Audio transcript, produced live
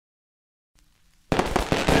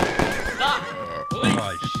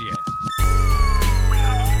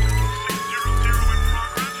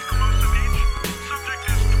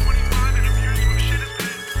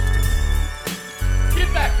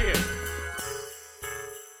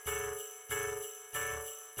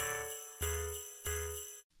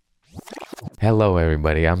Hello,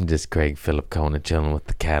 everybody. I'm just Craig Philip Kona chilling with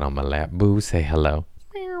the cat on my lap. Boo, say hello.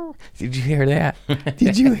 Meow. Did you hear that?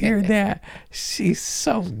 Did you hear that? She's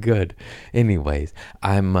so good. Anyways,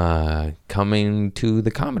 I'm coming to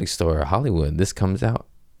the Comedy Store, Hollywood. This comes out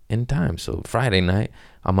in time. So Friday night,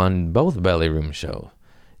 I'm on both Belly Room shows.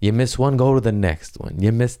 You miss one, go to the next one.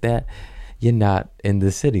 You miss that, you're not in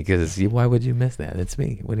the city because why would you miss that? It's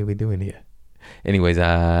me. What are we doing here? Anyways,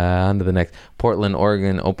 on to the next. Portland,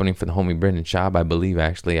 Oregon, opening for the homie Brendan Schaub, I believe,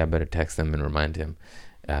 actually. I better text him and remind him.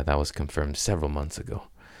 That was confirmed several months ago.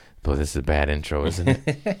 But this is a bad intro, isn't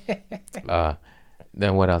it?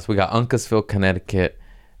 Then what else? We got Uncasville, Connecticut,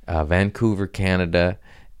 Vancouver, Canada.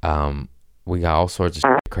 We got all sorts of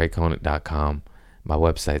shit. CraigConant.com. My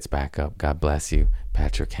website's back up. God bless you,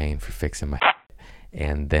 Patrick Hain, for fixing my shit.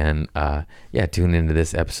 And then, tune into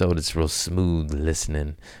this episode. It's real smooth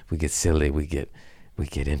listening. We get silly. We get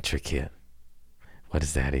intricate. What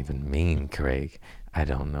does that even mean, Craig? I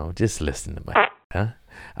don't know. Just listen to my huh?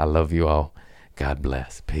 I love you all. God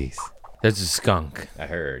bless. Peace. There's a skunk. I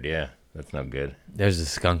heard, yeah. That's not good. There's a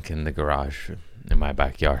skunk in the garage in my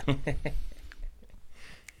backyard.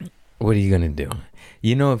 What are you going to do?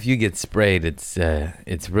 You know, if you get sprayed,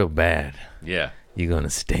 it's real bad. Yeah. You're going to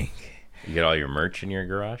stink. You get all your merch in your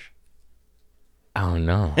garage? I don't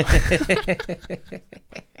know.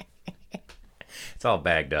 It's all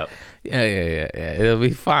bagged up. Yeah. It'll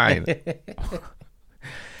be fine.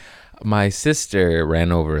 My sister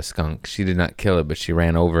ran over a skunk. She did not kill it, but she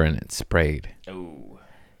ran over and it sprayed. Oh.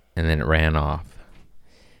 And then it ran off.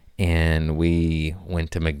 And we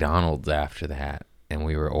went to McDonald's after that. And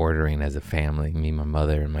we were ordering as a family. Me, my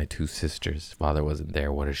mother, and my two sisters. Father wasn't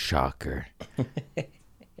there. What a shocker.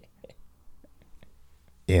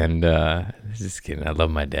 And just kidding. I love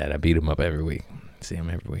my dad. I beat him up every week. See him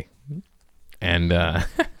every week. And that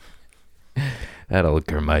old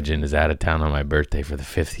curmudgeon is out of town on my birthday for the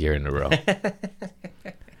 5th year in a row.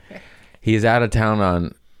 He's out of town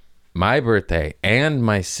on my birthday and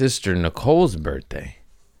my sister Nicole's birthday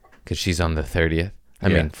because she's on the 30th. I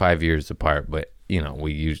mean, 5 years apart, but you know,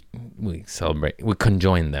 we celebrate. We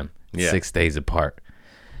conjoin them 6 days apart.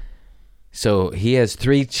 So he has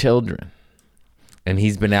 3 children. And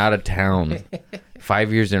he's been out of town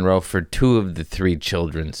 5 years in a row for 2 of the 3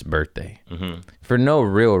 children's birthday. Mm-hmm. For no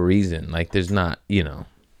real reason. Like, there's not, you know.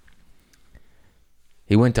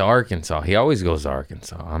 He went to Arkansas. He always goes to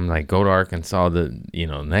Arkansas. I'm like, go to Arkansas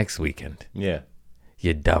next weekend. Yeah.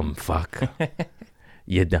 You dumb fuck.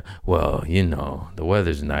 Well, you know, the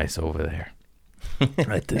weather's nice over there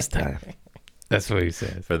at this time. That's what he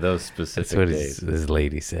says. For those specific That's what days. This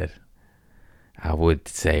lady said. I would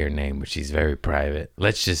say her name, but she's very private.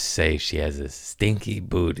 Let's just say she has a stinky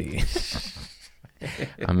booty.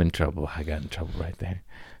 I'm in trouble. I got in trouble right there.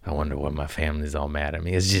 I wonder why my family's all mad at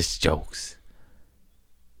me. It's just jokes.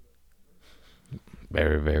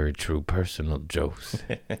 Very, very true personal jokes.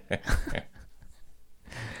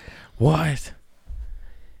 What?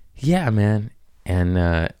 Yeah, man. And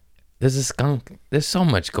there's a skunk. There's so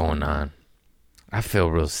much going on. I feel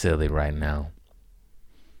real silly right now.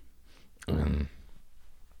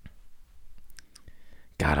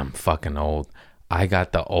 God, I'm fucking old. I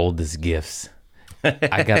got the oldest gifts. They're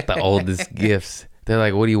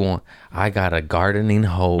like, what do you want? I got a gardening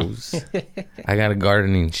hose. I got a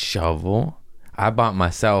gardening shovel. I bought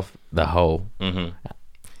myself the hoe. Mm-hmm.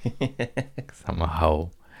 'Cause I'm a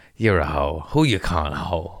hoe. You're a hoe. Who you calling a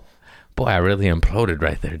hoe? Boy, I really imploded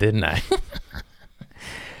right there, didn't I?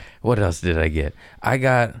 What else did I get? I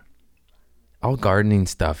got all gardening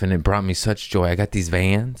stuff, and it brought me such joy. I got these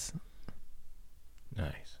Vans.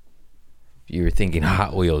 Nice. If you were thinking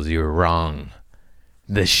Hot Wheels, you were wrong.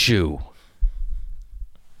 The shoe.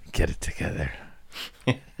 Get it together.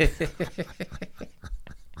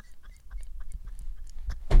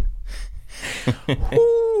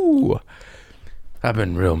 Ooh, I've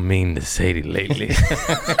been real mean to Sadie lately.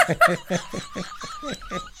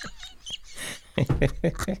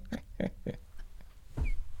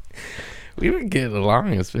 We've been getting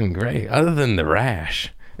along. It's been great. Other than the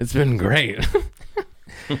rash, it's been great.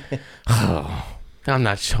 Oh, I'm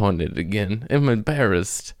not showing it again. I'm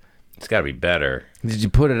embarrassed. It's got to be better. Did you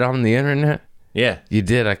put it on the internet? Yeah. You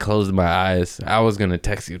did. I closed my eyes. I was going to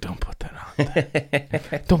text you. Don't put that out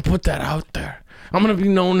there. Don't put that out there. I'm going to be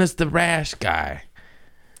known as the rash guy.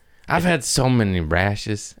 I've had so many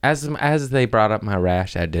rashes. As they brought up my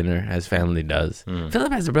rash at dinner, as family does.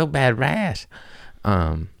 Philip has a real bad rash.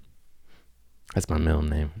 That's my middle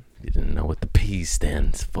name. You didn't know what the P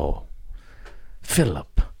stands for.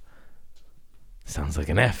 Philip. Sounds like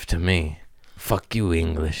an F to me. Fuck you,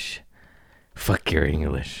 English. Fuck your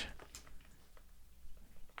English.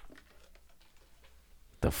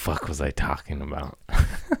 The fuck was I talking about?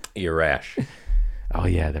 Your rash. Oh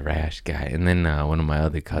yeah, the rash guy. And then one of my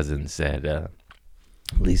other cousins said,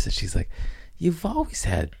 Lisa, she's like, you've always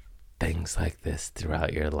had things like this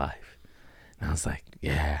throughout your life. And I was like,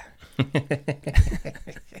 yeah.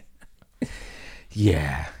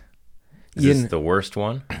 Yeah. Is this the worst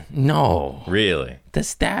one? No. Really? The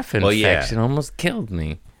staph infection almost killed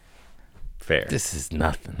me. Fair. This is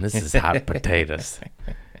nothing. This is hot potatoes.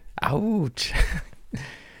 Ouch.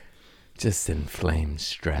 Just inflamed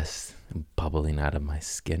stress bubbling out of my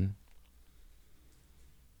skin.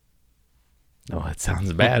 Oh, it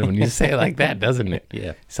sounds bad when you say it like that, doesn't it?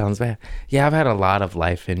 Yeah. Sounds bad. Yeah, I've had a lot of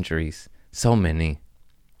life injuries. So many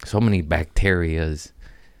bacterias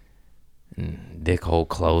and dick hole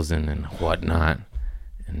closing and whatnot.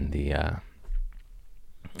 And the,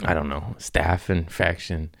 I don't know, staph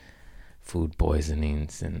infection, food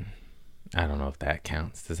poisonings, and I don't know if that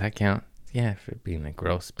counts. Does that count? Yeah, for being a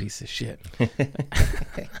gross piece of shit.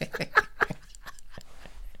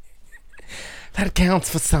 That counts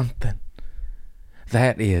for something.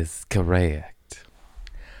 That is correct.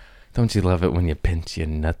 Don't you love it when you pinch your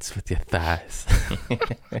nuts with your thighs?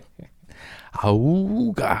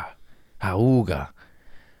 Auga. Auga.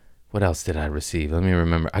 What else did I receive? Let me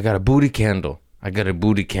remember. I got a booty candle. Go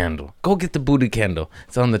get the booty candle.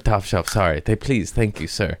 It's on the top shelf. Sorry. Please. Thank you,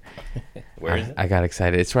 sir. Where is it? I got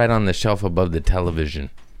excited. It's right on the shelf above the television.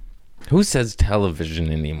 Who says television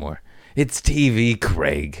anymore? It's TV,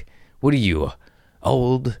 Craig. What are you,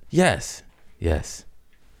 old? Yes.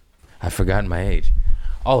 I forgot my age.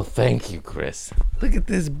 Oh, thank you, Chris. Look at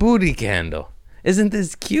this booty candle. Isn't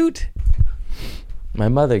this cute? My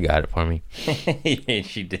mother got it for me. Yeah,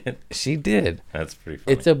 she did. She did. That's pretty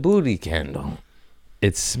funny. It's a booty candle.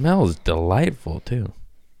 It smells delightful, too.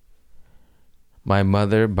 My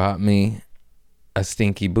mother bought me a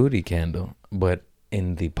stinky booty candle, but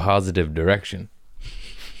in the positive direction.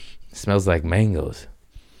 It smells like mangoes.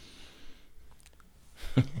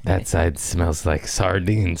 That side smells like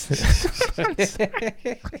sardines.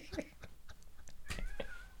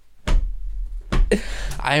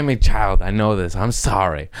 I am a child. I know this. I'm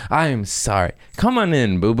sorry. I am sorry. Come on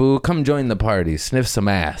in, boo-boo. Come join the party. Sniff some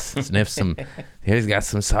ass. Sniff some. Here's got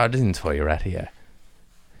some sardines for you right here.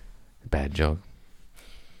 Bad joke.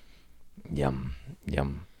 Yum. It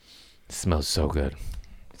smells so good.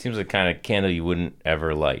 It seems like the kind of candle you wouldn't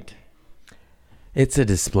ever light. It's a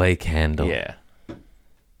display candle. Yeah.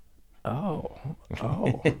 Oh.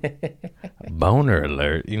 Boner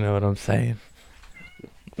alert. You know what I'm saying?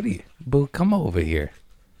 What are you, boo? Come over here,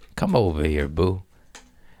 boo.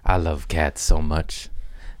 I love cats so much.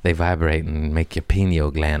 They vibrate and make your pineal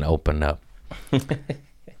gland open up.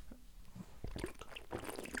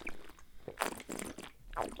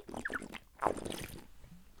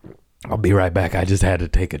 I'll be right back. I just had to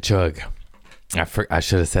take a chug. I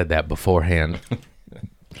should have said that beforehand.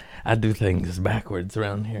 I do things backwards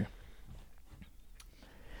around here.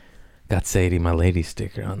 Got Sadie, my lady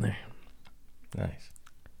sticker on there. Nice.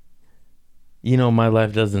 You know, my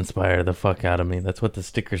life does inspire the fuck out of me. That's what the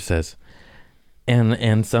sticker says.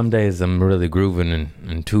 And some days I'm really grooving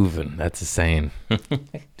and tooving. That's a saying.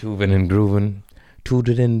 Tooving and grooving.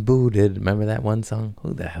 Tooted and booted. Remember that one song?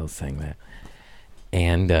 Who the hell sang that?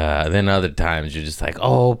 And then other times you're just like,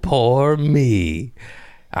 oh, poor me.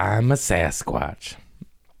 I'm a Sasquatch.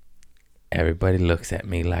 Everybody looks at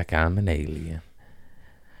me like I'm an alien.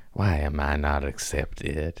 Why am I not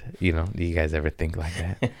accepted? You know, do you guys ever think like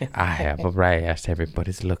that? I have a rash.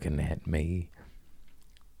 Everybody's looking at me.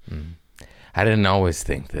 I didn't always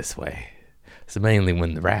think this way. It's mainly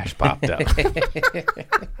when the rash popped up.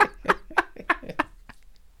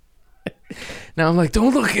 Now I'm like,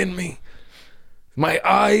 don't look at me. My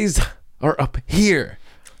eyes are up here.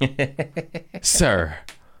 Sir,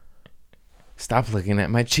 stop looking at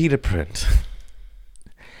my cheetah print.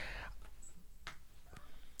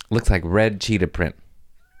 Looks like red cheetah print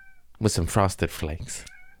with some frosted flakes.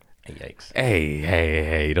 Yikes.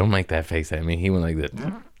 Hey, don't make that face at me. He went like this.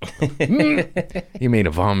 He made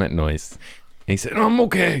a vomit noise. He said, I'm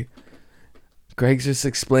okay. Greg's just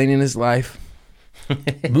explaining his life.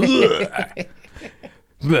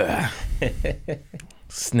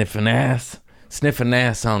 Sniffing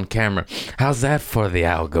ass on camera. How's that for the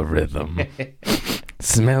algorithm?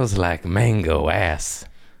 Smells like mango ass.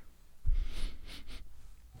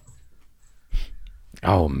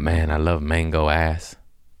 Oh man, I love mango ass.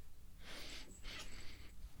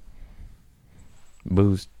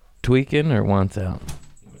 Boo's tweaking or wants out?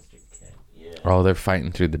 Yeah. Oh, they're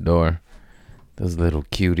fighting through the door. Those little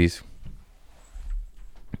cuties.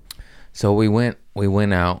 So we went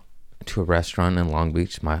out to a restaurant in Long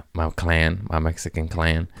Beach, my clan, my Mexican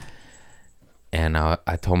clan. And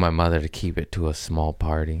I told my mother to keep it to a small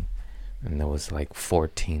party. And there was like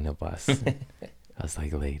 14 of us. I was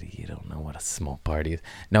like, lady, you don't know what a small party is.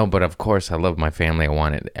 No, but of course, I love my family. I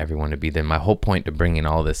wanted everyone to be there. My whole point to bringing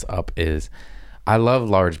all this up is I love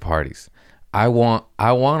large parties. I want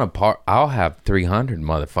a part. I'll have 300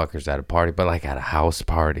 motherfuckers at a party, but like at a house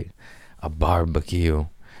party, a barbecue,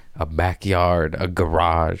 a backyard, a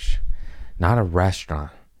garage, not a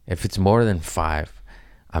restaurant. If it's more than 5,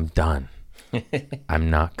 I'm done. I'm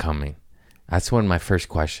not coming. That's when my first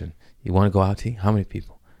question. You want to go out to eat? How many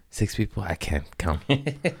people? 6 people? I can't come.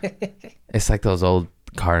 It's like those old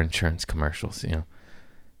car insurance commercials, you know.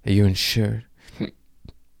 Are you insured?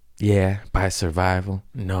 Yeah. By survival?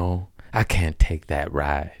 No. I can't take that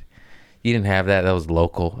ride. You didn't have that? That was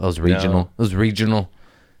local. That was regional. No. It was regional.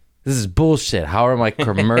 This is bullshit. How are my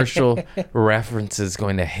commercial references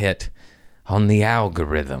going to hit on the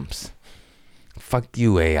algorithms? Fuck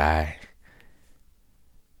you, AI.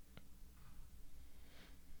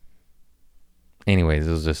 Anyways,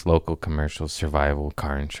 it was just local commercial survival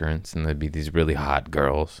car insurance, and there'd be these really hot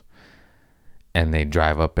girls, and they'd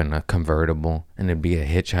drive up in a convertible, and there'd be a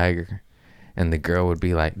hitchhiker, and the girl would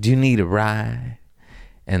be like, do you need a ride?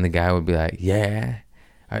 And the guy would be like, yeah.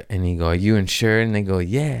 And he'd go, are you insured? And they go,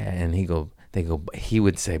 yeah. And he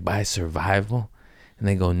would say, by survival? And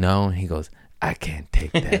they go, no. And he goes, I can't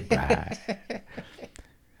take that ride.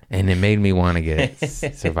 And it made me want to get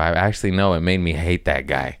survival. Actually, no, it made me hate that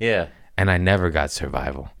guy. Yeah. And I never got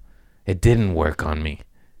survival. It didn't work on me.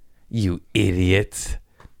 You idiots.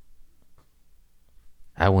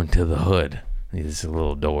 I went to the hood. There's a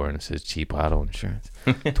little door and it says cheap auto insurance.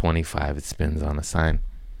 25, it spins on a sign.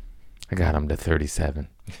 I got him to 37.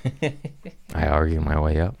 I argued my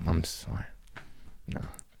way up. I'm sorry. No.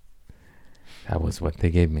 That was what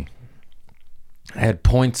they gave me. I had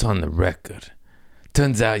points on the record.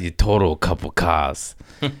 Turns out you totaled a couple cars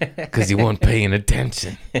because you weren't paying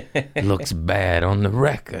attention. Looks bad on the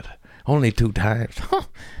record. Only 2 times. Huh.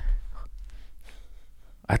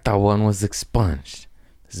 I thought one was expunged.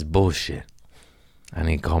 This is bullshit. I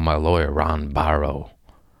need to call my lawyer, Ron Burrow.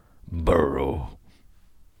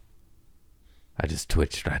 I just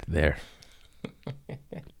twitched right there.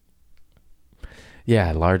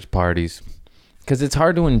 Yeah, large parties. Because it's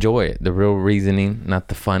hard to enjoy it. The real reasoning, not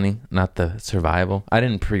the funny, not the survival. I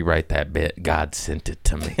didn't pre-write that bit. God sent it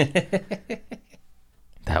to me.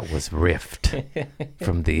 That was rift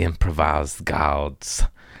from the improvised gods.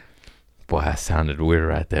 Boy, I sounded weird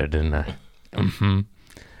right there, didn't I?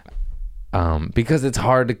 Because it's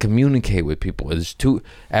hard to communicate with people.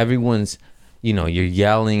 Everyone's, you're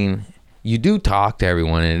yelling. You do talk to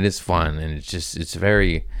everyone, and it is fun, and it's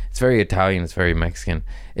very Italian, it's very Mexican.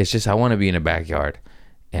 It's just I want to be in a backyard,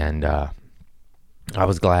 and I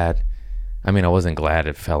was glad. I mean, I wasn't glad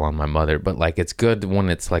it fell on my mother, but like it's good when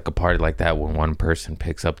it's like a party like that when one person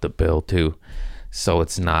picks up the bill too, so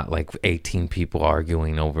it's not like 18 people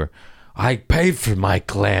arguing over. I paid for my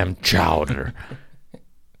clam chowder.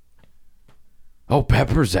 Oh,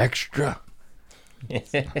 pepper's extra.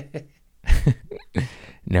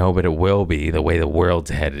 No, but it will be the way the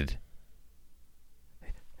world's headed.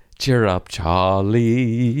 Cheer up,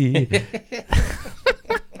 Charlie.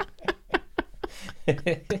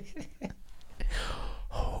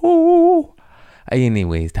 Ooh.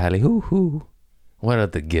 Anyways, Tally, hoo. What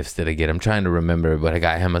other gifts did I get? I'm trying to remember, but I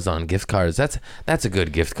got Amazon gift cards. That's a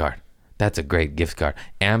good gift card. That's a great gift card.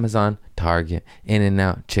 Amazon, Target,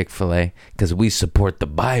 In-N-Out, Chick-fil-A, because we support the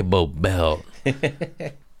Bible Belt.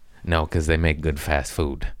 No, because they make good fast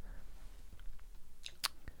food.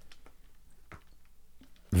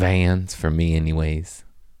 Vans, for me anyways.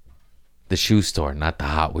 The shoe store, not the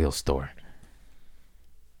Hot Wheels store.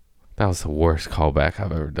 That was the worst callback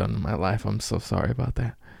I've ever done in my life. I'm so sorry about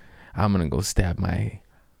that. I'm going to go stab my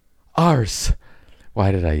arse.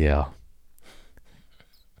 Why did I yell?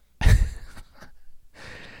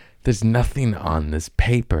 There's nothing on this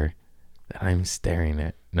paper that I'm staring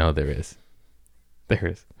at. No, there is. There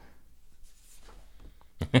is.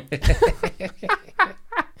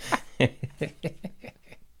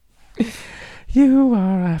 You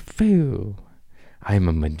are a fool. I'm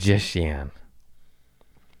a magician.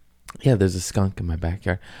 Yeah, there's a skunk in my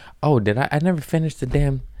backyard. Oh, did I never finished the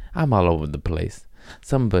damn... I'm all over the place.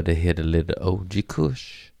 Somebody hit a little OG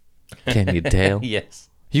Kush. Can you tell? Yes.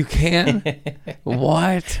 You can?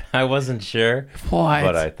 What? I wasn't sure. What?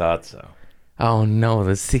 But I thought so. Oh no,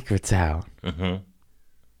 the secret's out. Mm-hmm.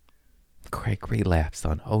 Craig relapsed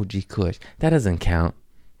on OG Kush. That doesn't count.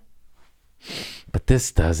 But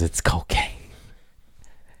this does. It's cocaine.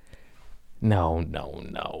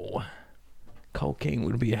 No. Cocaine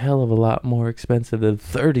would be a hell of a lot more expensive than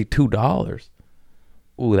 $32.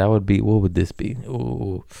 Ooh, that would be, what would this be?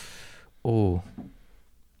 Ooh.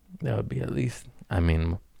 That would be at least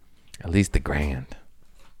 $1,000.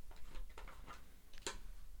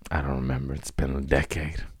 I don't remember. It's been a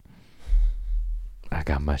decade. I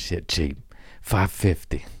got my shit cheap.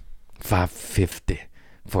 $5.50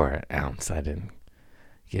 for an ounce. I didn't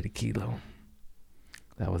get a kilo.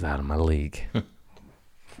 That was out of my league.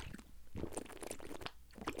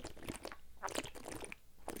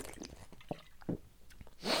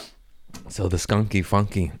 So the Skunky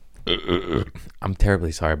Funky. I'm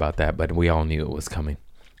terribly sorry about that, but we all knew it was coming.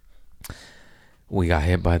 We got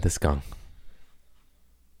hit by the skunk.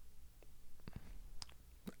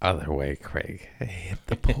 Other way, Craig. Hit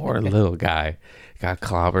the poor little guy. Got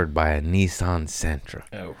clobbered by a Nissan Sentra.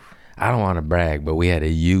 Oh. I don't want to brag, but we had a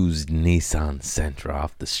used Nissan Sentra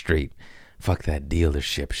off the street. Fuck that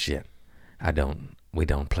dealership shit. We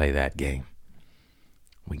don't play that game.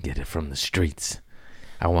 We get it from the streets.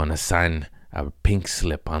 I want to sign a pink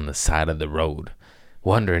slip on the side of the road,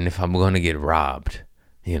 wondering if I'm going to get robbed.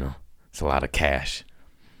 You know, it's a lot of cash.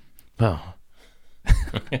 Oh.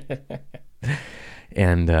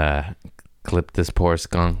 And clipped this poor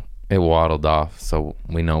skunk. It waddled off, so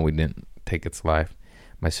we know we didn't take its life.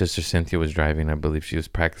 My sister Cynthia was driving. I believe she was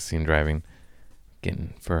practicing driving,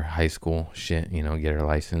 getting for high school shit, you know, get her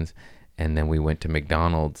license. And then we went to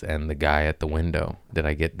McDonald's, and the guy at the window. Did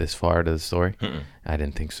I get this far to the story? Mm-mm. I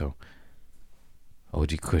didn't think so. OG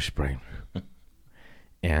Cushbrain.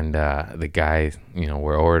 And the guy, you know,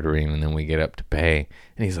 we're ordering, and then we get up to pay,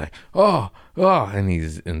 and he's like, oh, and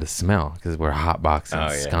he's in the smell because we're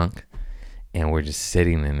hotboxing skunk, and we're just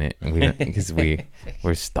sitting in it because we're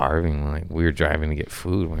starving. Like, we were driving to get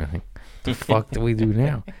food. We're like, what the fuck do we do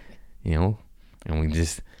now? You know, and we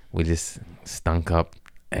just stunk up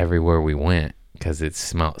everywhere we went because it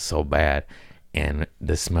smelled so bad, and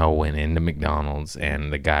the smell went into McDonald's,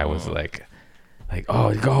 and the guy was like,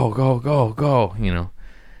 oh, go, you know.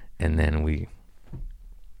 And then we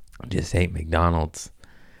just ate McDonald's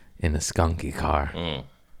in a skunky car,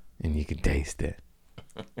 and you could taste it.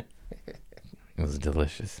 It was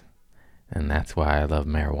delicious. And that's why I love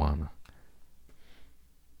marijuana.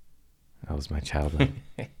 That was my childhood.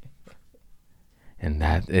 And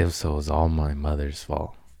that also was all my mother's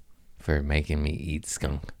fault for making me eat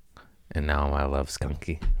skunk. And now I love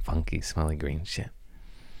skunky, funky, smelly green shit.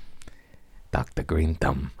 Dr. Green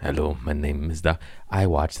Thumb. Hello, my name is Doc. I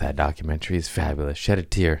watched that documentary. It's fabulous. Shed a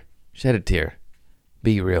tear.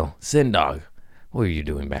 Be real. Sin Dog. What were you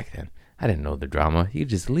doing back then? I didn't know the drama. He would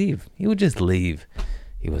just leave. He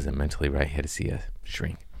wasn't mentally right. He had to see a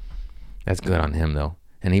shrink. That's good on him, though.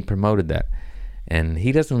 And he promoted that. And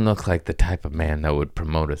he doesn't look like the type of man that would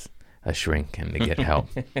promote a shrink and to get help.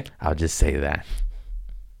 I'll just say that.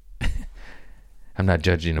 I'm not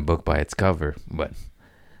judging a book by its cover, but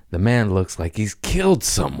the man looks like he's killed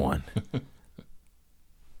someone.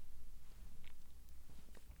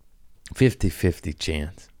 50-50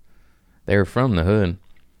 chance. They were from the hood,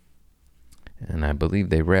 and I believe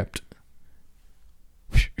they repped.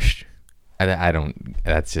 I don't.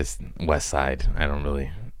 That's just West Side. I'm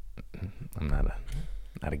not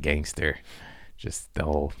a gangster. Just the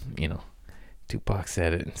whole, you know, Tupac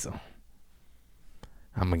said it, and so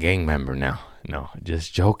I'm a gang member now. No,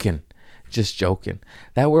 just joking.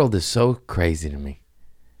 That world is so crazy to me.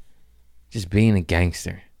 Just being a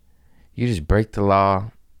gangster. You just break the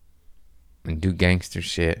law and do gangster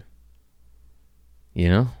shit. You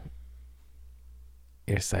know?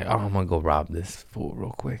 You're just like, oh, I'm going to go rob this fool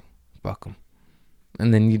real quick. Fuck him.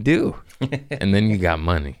 And then you do. And then you got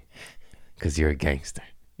money. Because you're a gangster.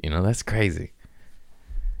 You know, that's crazy.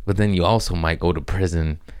 But then you also might go to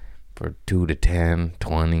prison for 2 to 10,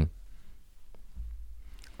 20.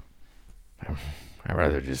 I'd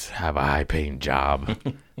rather just have a high-paying job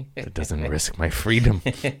that doesn't risk my freedom.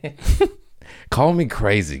 Call me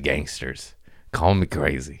crazy, gangsters. Call me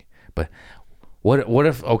crazy. But what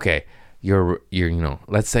if, okay, you're you know,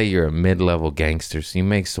 let's say you're a mid-level gangster, so you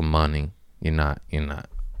make some money. You're not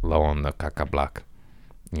low on the caca block.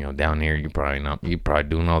 You know, down here you're probably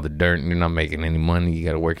doing all the dirt and you're not making any money. You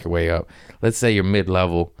got to work your way up. Let's say you're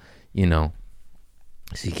mid-level, you know.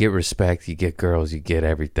 So you get respect, you get girls, you get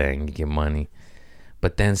everything, you get money.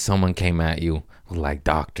 But then someone came at you with like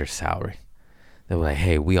doctor salary. They were like,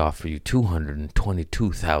 hey, we offer you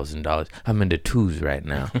 $222,000. I'm into twos right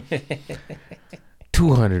now.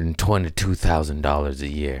 $222,000 a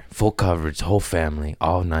year. Full coverage, whole family,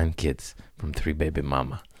 all 9 kids from 3 baby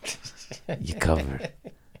mama. You covered,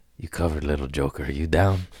 little joker. Are you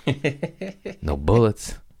down? No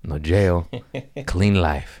bullets. no jail, clean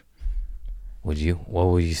life. What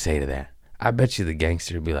would you say to that? I bet you the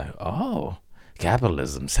gangster would be like, oh,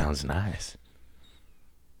 capitalism sounds nice.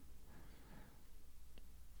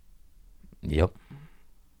 Yep.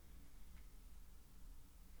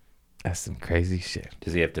 That's some crazy shit.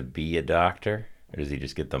 Does he have to be a doctor, or does he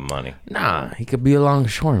just get the money? Nah, he could be a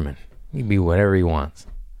longshoreman. He could be whatever he wants.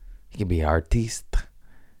 He could be an artiste.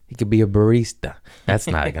 He could be a barista. That's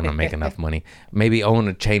not going to make enough money. Maybe own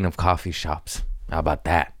a chain of coffee shops. How about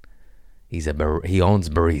that? He owns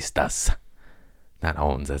baristas. Not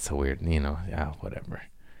owns, that's a weird, yeah, whatever.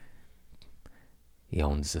 He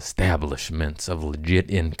owns establishments of legit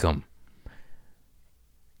income.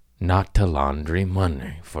 Not to laundry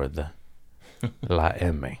money for the La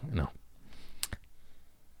M. No.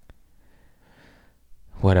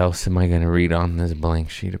 What else am I going to read on this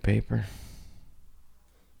blank sheet of paper?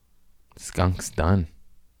 Skunk's done.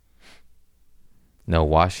 No,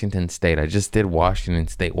 Washington State. I just did Washington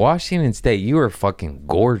State. Washington State, you are fucking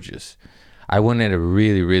gorgeous. I went at a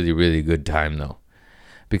really, really, really good time, though.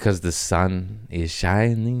 Because the sun is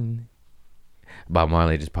shining. Bob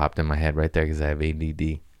Marley just popped in my head right there because I have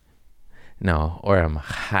ADD. No, or I'm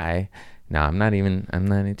high. No, I'm not,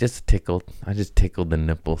 just tickled. I just tickled the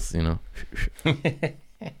nipples,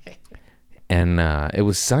 And it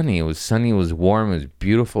was sunny. It was warm. It was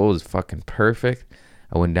beautiful. It was fucking perfect.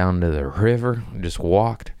 I went down to the river, just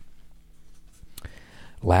walked.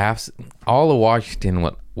 Laughs. All of Washington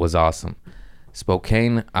was awesome.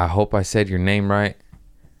 Spokane, I hope I said your name right.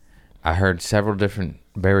 I heard several different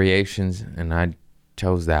variations, and I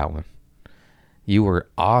chose that one. You were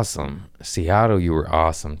awesome. Seattle, you were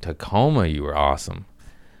awesome. Tacoma, you were awesome.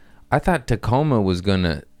 I thought Tacoma was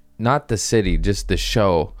gonna, not the city, just the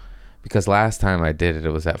show, because last time I did it,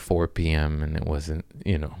 it was at 4 p.m. and it wasn't,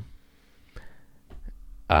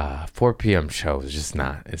 4 p.m. show is just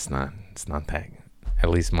not, it's not that, at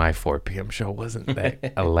least my 4 p.m. show wasn't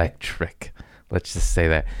that electric. Let's just say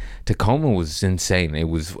that. Tacoma was insane. It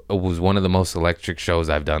was one of the most electric shows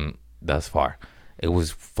I've done thus far. It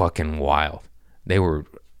was fucking wild. They were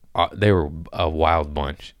a wild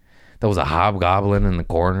bunch. There was a hobgoblin in the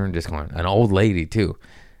corner, just going, an old lady too,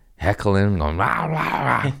 heckling, going, rah, rah,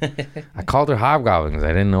 rah. I called her hobgoblin because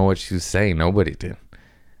I didn't know what she was saying. Nobody did.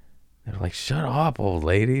 They were like, shut up, old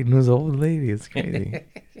lady. And it was old lady. It's crazy.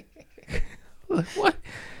 Like, what?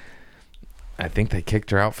 I think they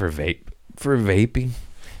kicked her out for vaping.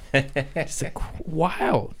 It's like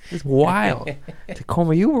wild. It's wild.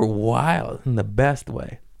 Tacoma, you were wild in the best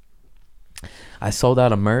way. I sold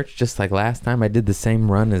out of merch just like last time. I did the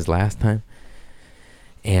same run as last time.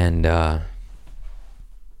 And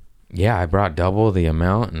yeah, I brought double the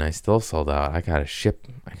amount and I still sold out. I gotta ship.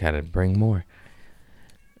 I gotta bring more.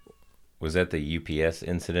 Was that the UPS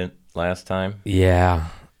incident last time? Yeah.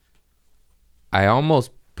 I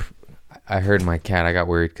heard my cat. I got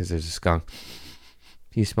worried because there's a skunk.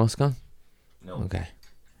 Do you smell skunk? No. Okay.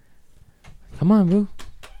 Come on, boo.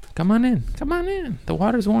 Come on in. Come on in. The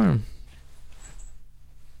water's warm.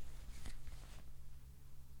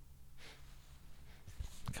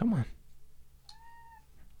 Come on.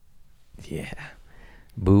 Yeah.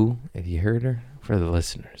 Boo, if you heard her, for the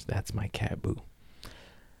listeners, that's my cat, Boo.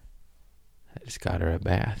 I just got her a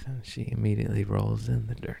bath, and she immediately rolls in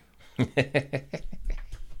the dirt.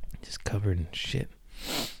 Just covered in shit.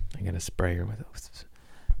 I gotta spray her with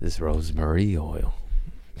this rosemary oil.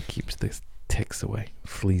 It keeps the ticks away.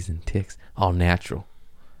 Fleas and ticks. All natural.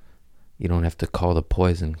 You don't have to call the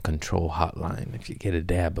poison control hotline if you get a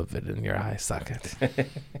dab of it in your eye socket.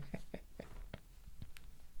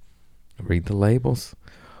 Read the labels.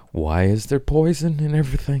 Why is there poison in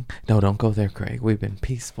everything? No, don't go there, Craig. We've been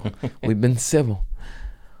peaceful. We've been civil.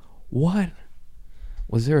 What?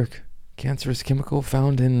 Was there a cancerous chemical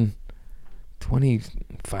found in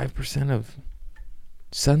 25% of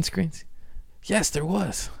sunscreens? Yes, there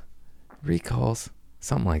was. Recalls.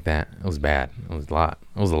 Something like that. It was bad. It was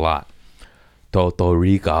a lot. Total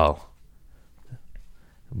recall.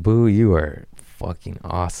 Boo, you are fucking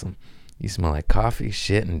awesome. You smell like coffee,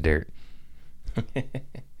 shit, and dirt.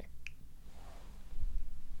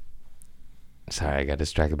 Sorry, I got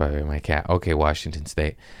distracted by my cat. Okay, Washington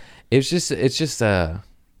State. It's just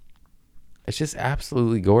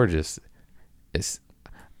absolutely gorgeous.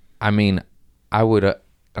 I would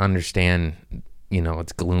understand,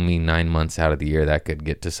 it's gloomy 9 months out of the year. That could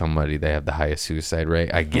get to somebody. They have the highest suicide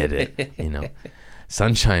rate. I get it.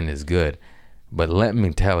 Sunshine is good. But let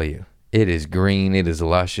me tell you, it is green, it is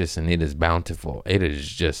luscious, and it is bountiful.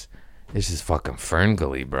 It's just fucking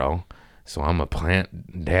ferngully, bro. So I'm a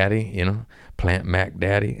plant daddy, plant mac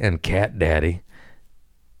daddy and cat daddy.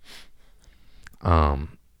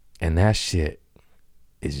 And that shit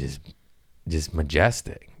is just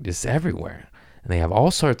majestic, just everywhere. And they have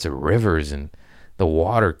all sorts of rivers, and the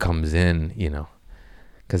water comes in, you know,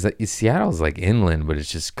 because Seattle's like inland, but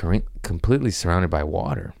it's just completely surrounded by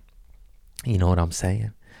water. You know what I'm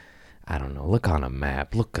saying? I don't know. Look on a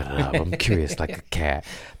map. Look it up. I'm curious like a cat.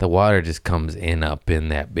 The water just comes up in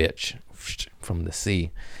that bitch from the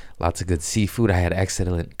sea. Lots of good seafood. I had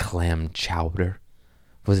excellent clam chowder.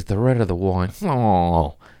 Was it the red or the white?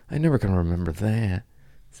 Oh, I never can remember that.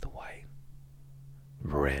 It's the white.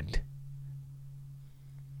 Red.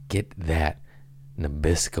 Get that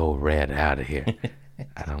Nabisco red out of here.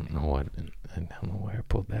 I don't know where I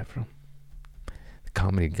pulled that from. The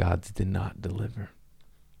comedy gods did not deliver.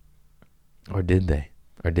 Or did they?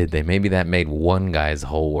 Maybe that made one guy's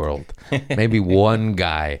whole world. Maybe one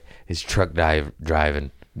guy, his truck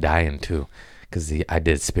driving, dying too. Because I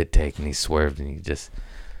did spit take and he swerved and he just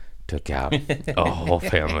took out a whole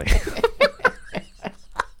family.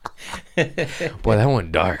 Boy, that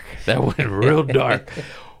went dark. That went real dark.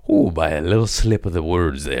 Ooh, by a little slip of the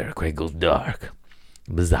words there, Craig goes dark.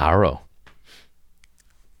 Bizarro.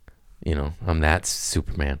 You know, I'm that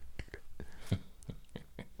Superman.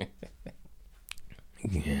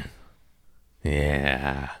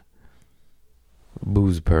 Yeah.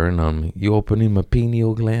 Boo's purring on me. You opening my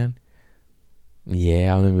pineal gland?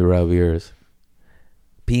 Yeah, let me rub yours.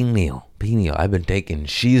 Pineal. I've been taking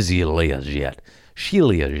Shilajit.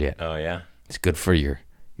 Oh, yeah? It's good for your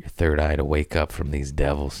third eye to wake up from these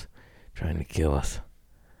devils trying to kill us.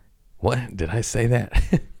 What? Did I say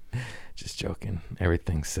that? Just joking.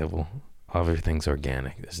 Everything's civil. Everything's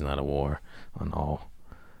organic. There's not a war on all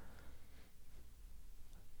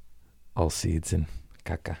seeds and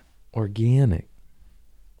caca. Organic.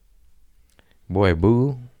 Boy,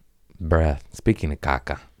 Boo, breath. Speaking of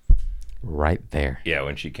caca, right there. Yeah,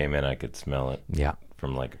 when she came in, I could smell it. Yeah.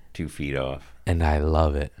 From like 2 feet off. And I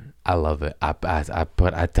love it. I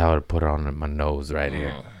tell her to put it on my nose right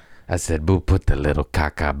here. I said, Boo, put the little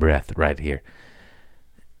caca breath right here.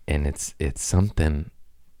 And it's something,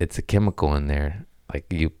 it's a chemical in there.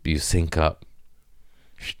 Like you sync up.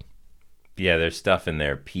 Yeah, there's stuff in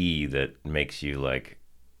their pee that makes you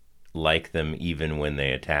like them even when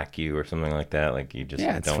they attack you or something like that. Like you just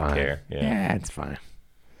don't fine. care. Yeah, it's fine.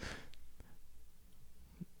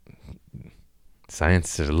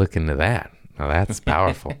 Science should look into that. Now that's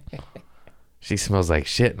powerful. She smells like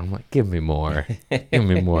shit. And I'm like, give me more. Give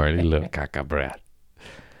me more. You little caca breath.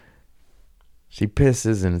 She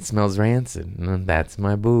pisses and it smells rancid. And that's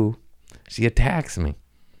my Boo. She attacks me.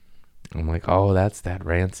 I'm like, oh, that's that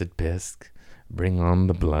rancid piss. Bring on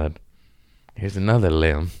the blood. Here's another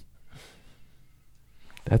limb.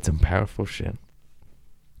 That's some powerful shit.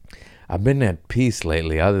 I've been at peace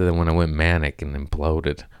lately, other than when I went manic and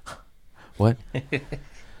imploded. What?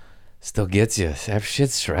 Still gets you. That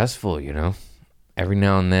shit's stressful, you know? Every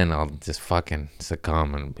now and then I'll just fucking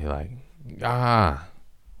succumb and be like, and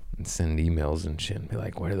send emails and shit and be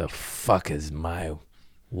like, where the fuck is my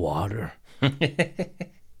water?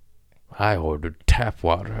 I ordered tap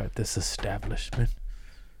water at this establishment.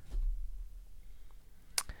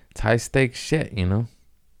 It's high stakes shit, you know?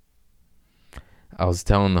 I was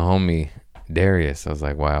telling the homie Darius, I was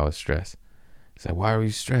like, why I was stressed. He's like, why were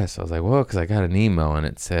you stressed? I was like, well, because I got an email and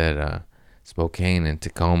it said Spokane and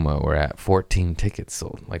Tacoma were at 14 tickets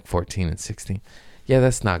sold, like 14 and 16. Yeah,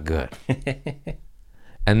 that's not good.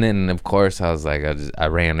 And then, of course, I was like, I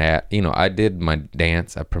ran I did my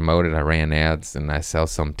dance, I promoted, I ran ads, and I sell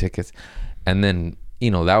some tickets. And then,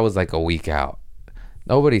 that was like a week out.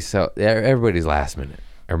 Everybody's last minute,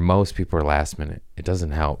 or most people are last minute. It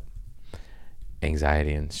doesn't help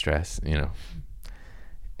anxiety and stress,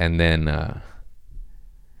 And then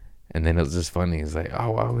it was just funny. He's like,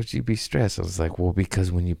 oh, why would you be stressed? I was like, well,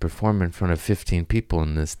 because when you perform in front of 15 people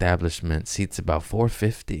and the establishment seats about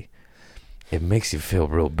 450, it makes you feel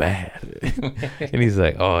real bad. And he's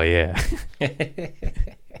like, oh, yeah.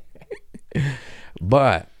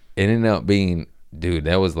 But it ended up being, dude,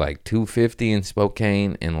 that was like 250 in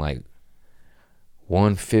Spokane and like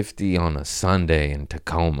 150 on a Sunday in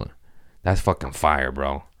Tacoma. That's fucking fire,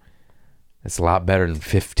 bro. It's a lot better than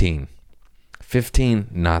 15. 15,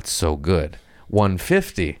 not so good.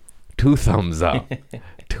 150, 2 thumbs up.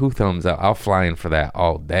 2 thumbs up. I'll fly in for that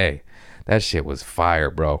all day. That shit was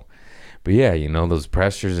fire, bro. But yeah, those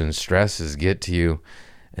pressures and stresses get to you.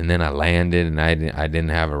 And then I landed and I didn't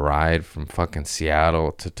have a ride from fucking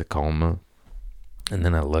Seattle to Tacoma. And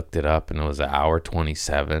then I looked it up and it was an hour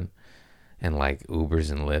 27. And like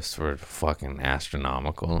Ubers and Lyfts were fucking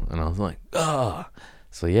astronomical. And I was like, ugh.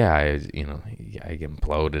 So yeah, I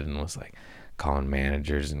imploded and was like, calling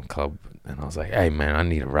managers and club, and I was like, hey, man, I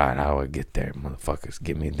need a ride. How do I get there? Motherfuckers,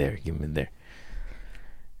 get me there.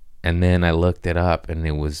 And then I looked it up, and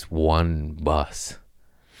it was one bus.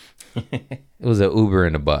 It was an Uber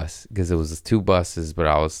and a bus, because it was 2 buses, but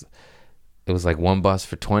it was like one bus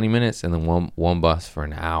for 20 minutes and then one bus for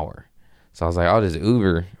an hour. So I was like, I'll just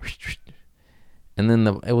Uber. And then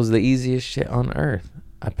it was the easiest shit on earth.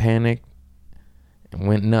 I panicked and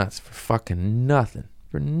went nuts for fucking nothing.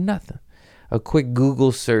 For nothing. A quick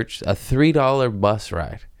Google search, a $3 bus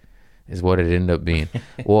ride is what it ended up being.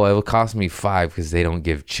 Well, it would cost me $5 because they don't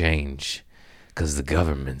give change, because the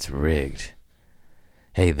government's rigged.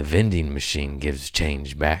 Hey, the vending machine gives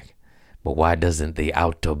change back, but why doesn't the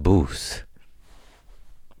autobus?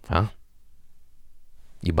 Huh?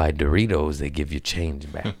 You buy Doritos, they give you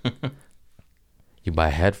change back. You buy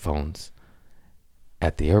headphones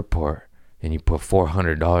at the airport, and you put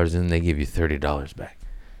 $400 in, they give you $30 back.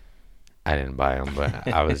 I didn't buy them, but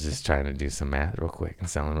I was just trying to do some math real quick and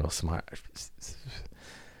sounding real smart.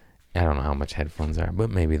 I don't know how much headphones are,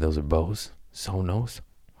 but maybe those are Bose, Sonos.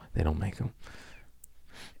 They don't make them.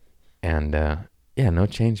 And yeah, no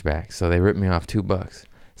change back. So they ripped me off $2.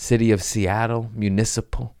 City of Seattle,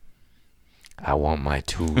 municipal. I want my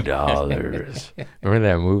 $2. Remember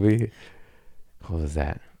that movie? What was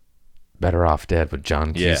that? Better Off Dead with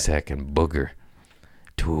John Cusack and Booger.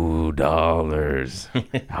 $2.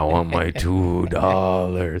 I want my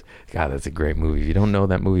 $2. God, that's a great movie. If you don't know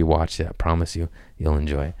that movie, watch it. I promise you, you'll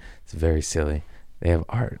enjoy it. It's very silly. They have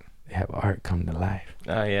art. They have art come to life.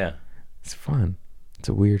 Oh, yeah. It's fun. It's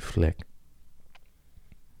a weird flick.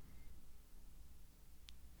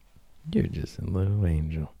 You're just a little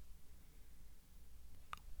angel.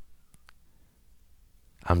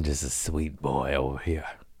 I'm just a sweet boy over here.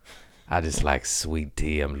 I just like sweet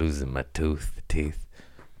tea. I'm losing my teeth.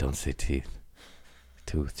 Don't say teeth.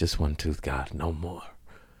 Tooth. Just one tooth. God, no more.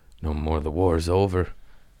 No more. The war's over.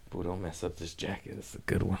 Boo, don't mess up this jacket. It's a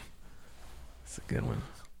good one. It's a good one.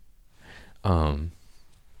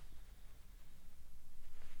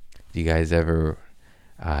 Do you guys ever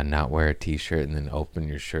not wear a t-shirt and then open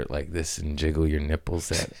your shirt like this and jiggle your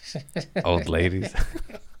nipples at old ladies?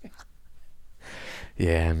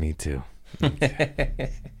 Yeah, me too.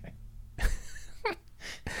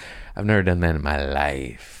 I've never done that in my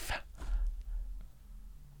life.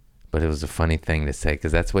 But it was a funny thing to say,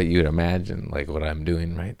 because that's what you would imagine, like what I'm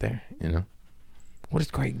doing right there, you know? What is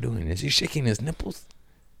Craig doing? Is he shaking his nipples?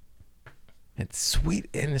 It's sweet,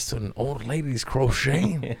 innocent old ladies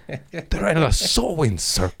crocheting. They're in a sewing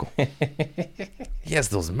circle. He has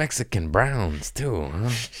those Mexican browns, too,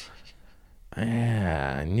 huh?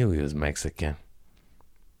 Yeah, I knew he was Mexican.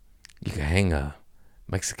 You could hang a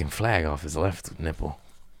Mexican flag off his left nipple.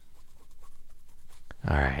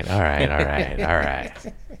 All right.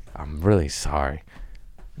 I'm really sorry.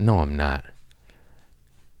 No, I'm not.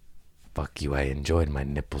 Fuck you, I enjoyed my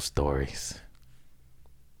nipple stories.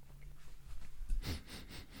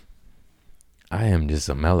 I am just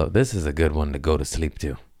a mellow. This is a good one to go to sleep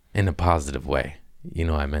to. In a positive way. You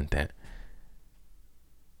know I meant that.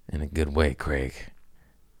 In a good way, Craig.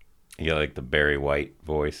 You got like the Barry White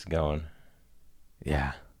voice going.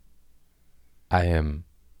 Yeah. I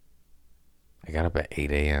got up at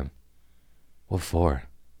 8 a.m. What for?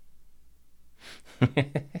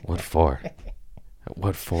 What for?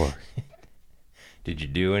 What for? Did you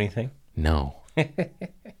do anything? No. I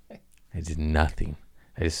did nothing.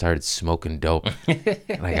 I just started smoking dope.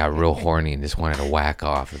 And I got real horny and just wanted to whack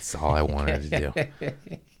off. That's all I wanted to do.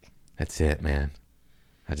 That's it, man.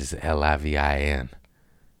 I just LIVIN.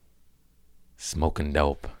 Smoking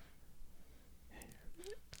dope.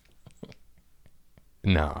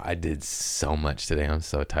 No, I did so much today. I'm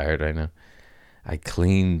so tired right now. I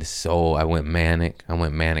cleaned I went manic. I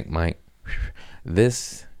went manic Mike.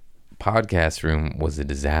 This podcast room was a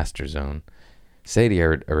disaster zone. Sadie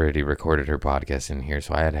already recorded her podcast in here,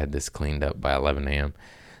 so I had this cleaned up by 11 a.m.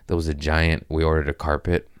 There was we ordered a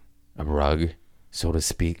carpet, a rug, so to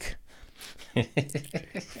speak,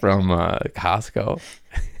 from Costco.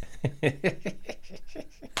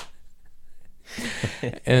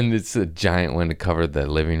 And it's a giant one to cover the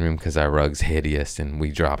living room because our rug's hideous, and we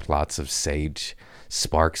dropped lots of sage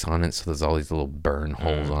sparks on it, so there's all these little burn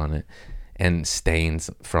holes on it, and stains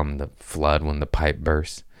from the flood when the pipe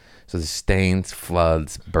burst. So the stains,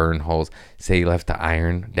 floods, burn holes. Say you left the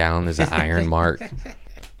iron down, there's an iron mark.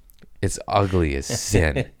 It's ugly as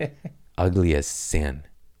sin. Ugly as sin.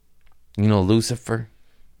 You know Lucifer?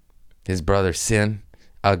 His brother Sin?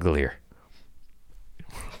 Uglier.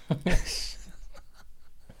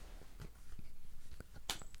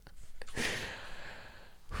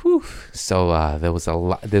 Whew. So there was a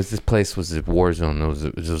lot. This place was a war zone. There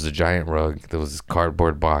was a giant rug. There was this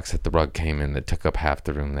cardboard box that the rug came in that took up half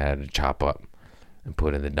the room that I had to chop up and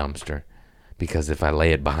put in the dumpster. Because if I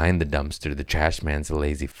lay it behind the dumpster, the trash man's a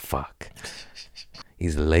lazy fuck.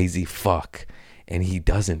 He's a lazy fuck. And he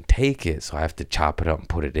doesn't take it, so I have to chop it up and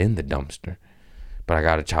put it in the dumpster. But I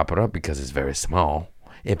got to chop it up because it's very small.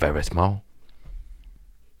 It's very small.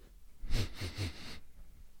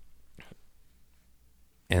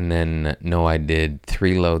 And then, no, I did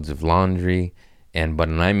 3 loads of laundry. But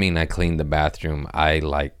when I mean I cleaned the bathroom, I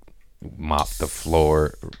like mopped the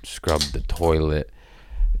floor, scrubbed the toilet,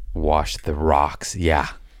 washed the rocks. Yeah.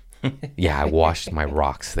 Yeah, I washed my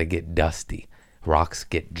rocks. They get dusty. Rocks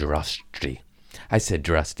get drusty. I said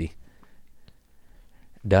drusty.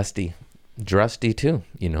 Dusty. Drusty too,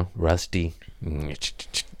 you know, rusty.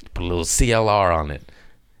 Put a little CLR on it.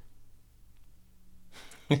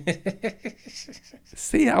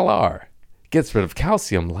 CLR gets rid of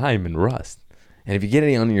calcium, lime, and rust. And if you get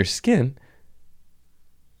any on your skin,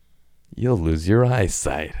 you'll lose your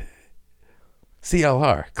eyesight.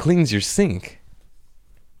 CLR cleans your sink.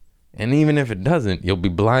 And even if it doesn't, you'll be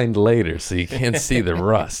blind later, so you can't see the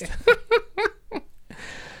rust.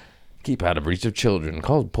 Keep out of reach of children.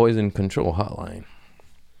 Call Poison Control Hotline.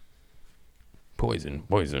 Poison,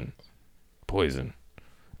 poison, poison.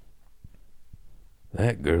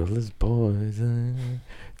 That girl is poison.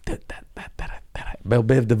 Belle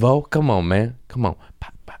Biv DeVoe, come on, man. Come on.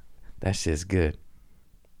 That shit's good.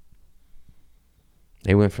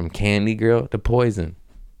 They went from Candy Girl to Poison.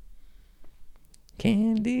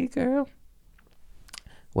 Candy Girl.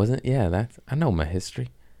 Wasn't, yeah, that's, I know my history.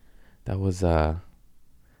 That was, the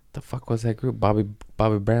fuck was that group? Bobby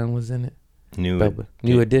Brown was in it?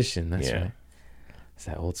 New Edition, that's right. It's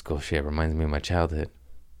that old school shit. Reminds me of my childhood.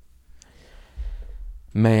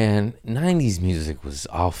 Man, 90s music was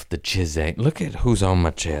off the chisel. Look at who's on my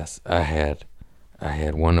chest. I had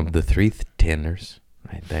one of the 3 tenors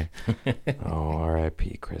right there. Oh,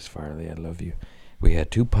 R.I.P. Chris Farley, I love you. We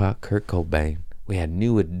had Tupac, Kurt Cobain. We had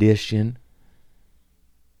New Edition.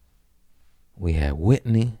 We had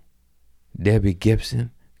Whitney, Debbie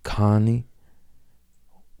Gibson, Connie,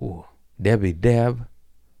 Debbie Deb,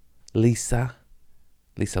 Lisa,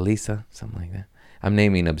 something like that. I'm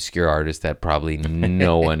naming obscure artists that probably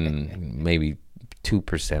no one, maybe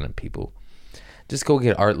 2% of people. Just go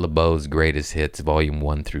get Art Laboe's Greatest Hits, Volume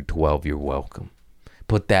 1 through 12. You're welcome.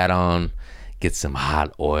 Put that on, get some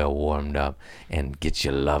hot oil warmed up, and get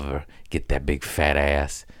your lover, get that big fat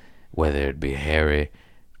ass, whether it be hairy,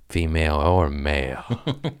 female or male,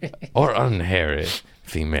 or unhairy,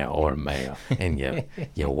 female or male, and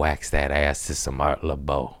you wax that ass to some Art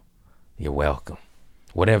Laboe. You're welcome.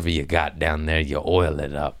 Whatever you got down there, you oil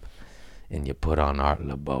it up, and you put on Art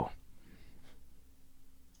Laboe.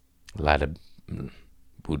 Light a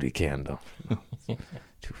booty candle. No,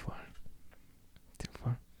 too far.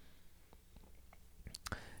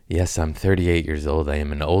 Yes, I'm 38 years old. I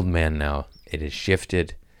am an old man now. It has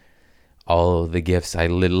shifted. All of the gifts, I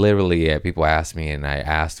literally, people ask me, and I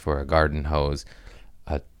asked for a garden hose,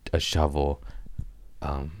 a shovel.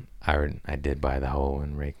 I did buy the hoe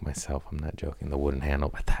and rake myself. I'm not joking. The wooden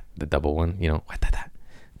handle, the double one, you know,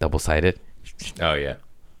 double-sided. Oh, yeah.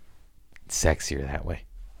 It's sexier that way.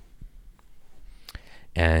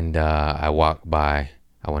 And I walked by.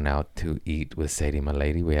 I went out to eat with Sadie, my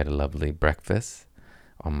lady. We had a lovely breakfast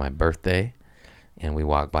on my birthday, and we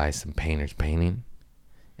walked by some painters painting,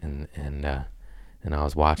 and I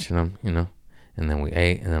was watching them, you know, and then we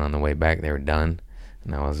ate, and then on the way back they were done,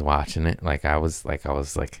 and I was watching it I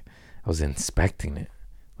was inspecting it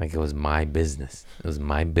like it was my business. It was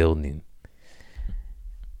my building.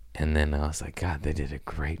 And then I was like, God, they did a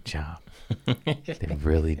great job. They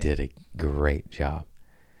really did a great job.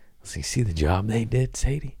 I was like, see the job they did,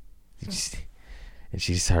 Sadie? And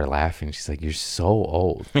she just started laughing. She's like, you're so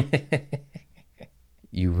old.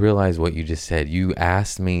 You realize what you just said. You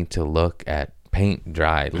asked me to look at paint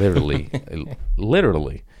dry, literally.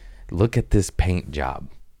 Literally. Look at this paint job.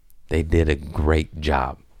 They did a great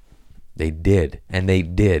job. They did. And they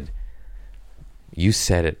did. You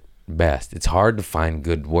said it best. It's hard to find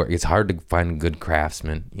good work. It's hard to find a good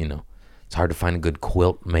craftsman, you know. It's hard to find a good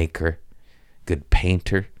quilt maker, good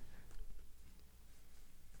painter,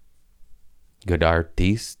 good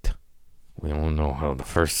artiste. We don't know how the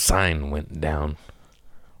first sign went down.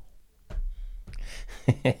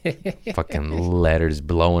 Fucking letters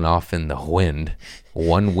blowing off in the wind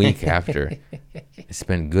 1 week after. I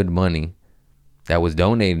spent good money that was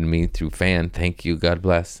donated to me through Fan. Thank you, God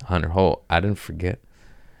bless Hunter Holt. I didn't forget.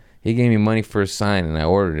 He gave me money for a sign, and I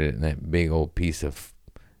ordered it in that big old piece of...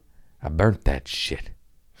 I burnt that shit.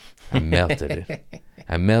 I melted it.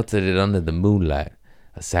 I melted it under the moonlight.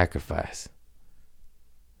 A sacrifice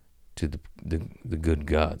to the good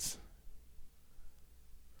gods.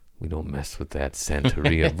 We don't mess with that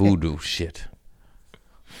Santeria voodoo shit.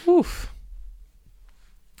 Oof.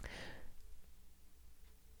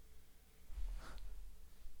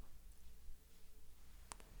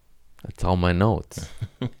 That's all my notes.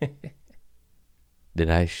 Did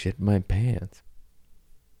I shit my pants?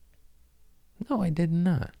 No, I did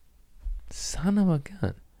not. Son of a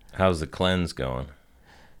gun. How's the cleanse going?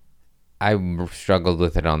 I struggled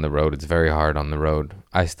with it on the road. It's very hard on the road.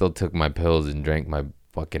 I still took my pills and drank my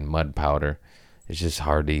fucking mud powder. It's just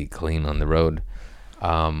hard to eat clean on the road.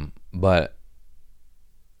 But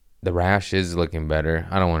the rash is looking better.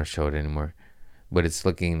 I don't want to show it anymore. But it's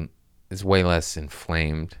way less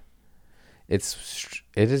inflamed. It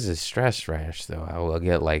is a stress rash though. I will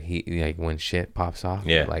get like heat, like when shit pops off.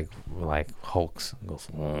 Yeah. Like hulks, goes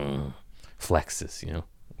flexes, you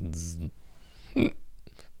know.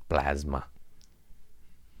 Plasma.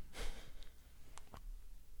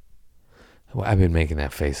 Well, I've been making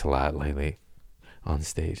that face a lot lately on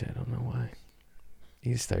stage. I don't know why.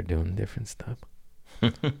 You start doing different stuff.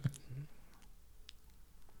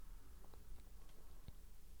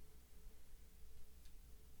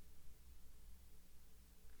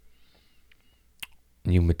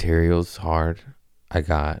 New materials, hard. I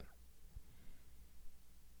got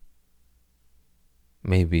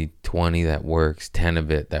maybe 20 that works, 10 of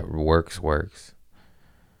it that works.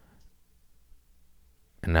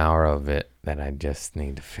 An hour of it that I just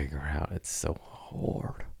need to figure out. It's so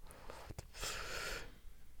hard.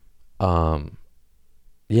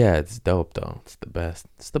 Yeah, it's dope though. It's the best.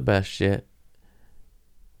 It's the best shit.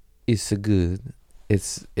 It's so good.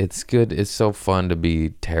 It's good. It's so fun to be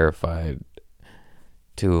terrified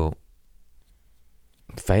to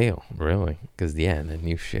fail, really. Because, yeah, the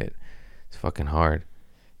new shit is fucking hard.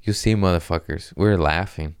 You see motherfuckers. We were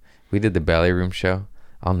laughing. We did the Belly Room show.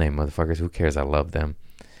 I'll name motherfuckers. Who cares? I love them.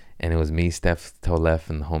 And it was me, Steph Tolef,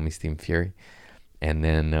 and the homie Steam Fury. And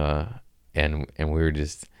then, and we were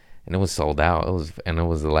just, and it was sold out. It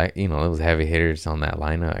was like, you know, it was heavy hitters on that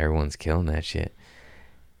lineup. Everyone's killing that shit.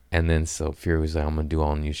 And then so Fury was like, I'm going to do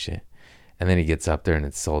all new shit. And then he gets up there and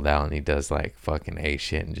it's sold out and he does like fucking A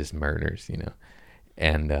shit and just murders, you know.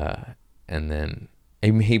 And then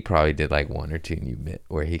he probably did like one or two new bit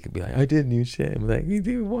where he could be like, I did new shit. I'm like, you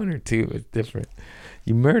do one or two. It's different.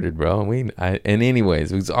 You murdered, bro. And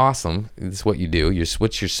anyways, it was awesome. It's what you do.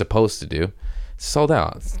 What you're supposed to do. It's sold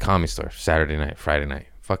out. It's a Comedy Store. Saturday night, Friday night.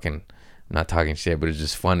 Fucking, I'm not talking shit, but it's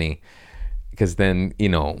just funny. Because then, you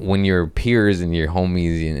know, when your peers and your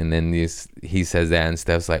homies, and then he says that and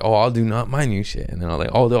Steph's like, oh, I'll do not my new shit. And then I'm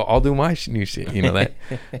like, oh, I'll do my new shit. You know, that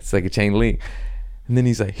it's like a chain link. And then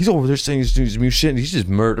he's like, he's over there saying he's doing new shit. And he's just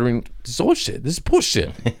murdering this old shit. This is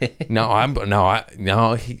bullshit. And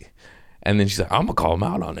then she's like, I'm going to call him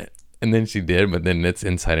out on it. And then she did, but then it's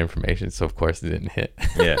inside information. So, of course, it didn't hit.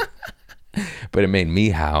 Yeah. But it made me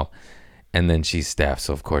howl. And then she's Steph.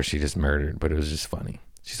 So, of course, she just murdered. But it was just funny.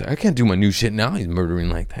 She's like, I can't do my new shit now. He's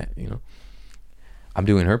murdering like that, you know. I'm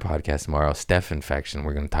doing her podcast tomorrow, Steph Infection.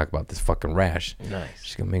 We're going to talk about this fucking rash. Nice.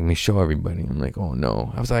 She's going to make me show everybody. I'm like, oh,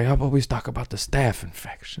 no. I was like, how about we talk about the Staph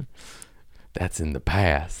infection? That's in the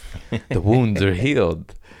past. The wounds are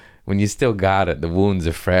healed. When you still got it, the wounds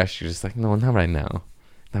are fresh. You're just like, no, not right now.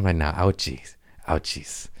 Not right now. Ouchies.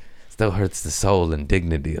 Ouchies. Still hurts the soul and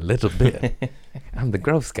dignity a little bit. I'm the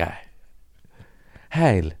gross guy.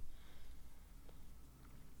 Hey,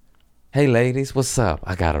 ladies, what's up?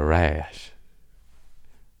 I got a rash.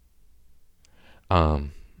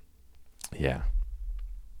 Yeah.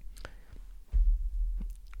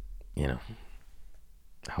 You know,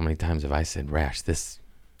 how many times have I said rash this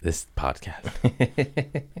podcast?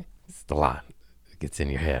 It's a lot. It gets in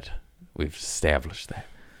your head. We've established that.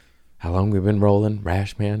 How long we been rolling,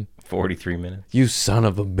 Rash Man? 43 minutes. You son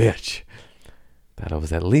of a bitch. Thought it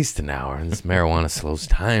was at least an hour, and this marijuana slows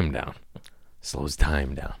time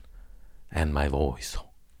down. And my voice.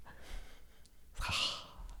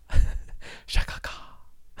 Shakaka.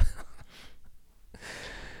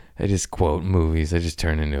 I just quote movies. I just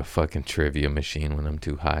turn into a fucking trivia machine when I'm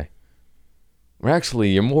too high. Or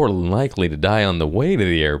actually, you're more likely to die on the way to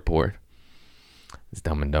the airport. It's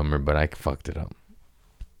Dumb and Dumber, but I fucked it up.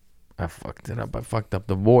 I fucked up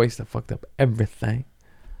the voice. I fucked up everything.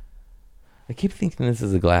 I keep thinking this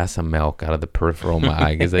is a glass of milk out of the peripheral of my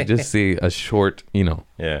eye because I just see a short, you know.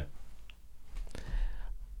 Yeah.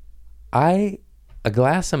 A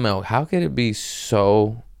glass of milk, how could it be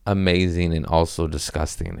so amazing and also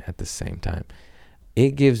disgusting at the same time?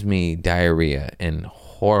 It gives me diarrhea and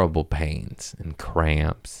horrible pains and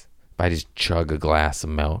cramps I just chug a glass of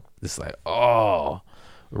milk, it's like, oh,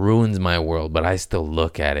 ruins my world. But I still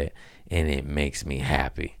look at it and it makes me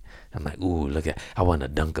happy. I'm like, ooh, I want to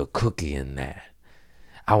dunk a cookie in that.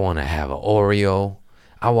 I want to have an Oreo.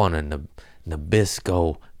 I want a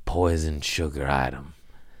Nabisco poison sugar item.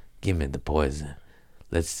 Give me the poison.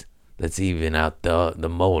 Let's even out the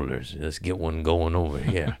molars. Let's get one going over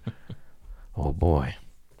here. Oh boy.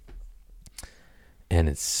 And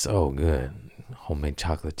it's so good. Homemade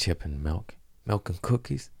chocolate chip and milk and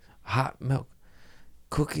cookies, hot milk,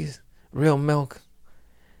 cookies, real milk.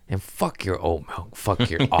 And fuck your oat milk, fuck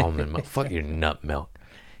your almond milk, fuck your nut milk.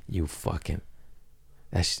 You fucking,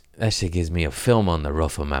 that shit gives me a film on the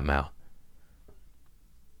roof of my mouth.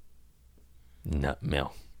 Nut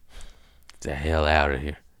milk. Get the hell out of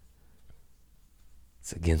here.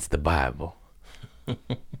 It's against the Bible.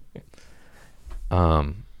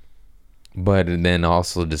 But then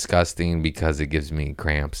also disgusting because it gives me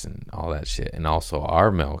cramps and all that shit. And also our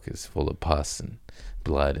milk is full of pus and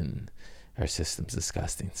blood and our system's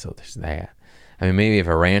disgusting. So there's that. I mean, maybe if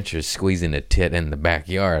a rancher's squeezing a tit in the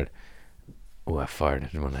backyard. Oh, I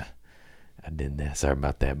farted when I did that. Sorry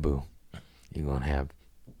about that, boo. You're going to have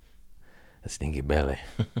a stinky belly.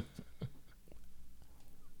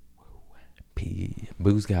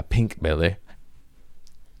 Boo's got pink belly.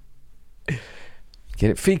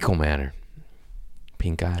 Get it? Fecal matter.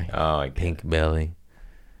 Pink eye. Oh, I get pink it. belly.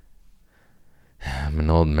 I'm an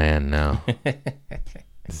old man now.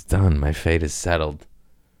 It's done. My fate is settled.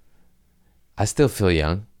 I still feel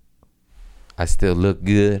young. I still look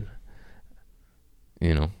good.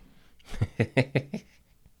 You know.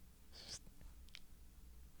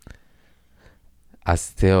 I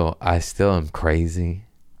still am crazy.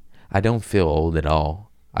 I don't feel old at all.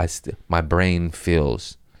 My brain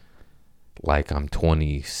feels like I'm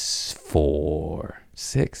 24,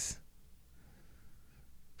 6.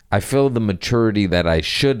 I feel the maturity that I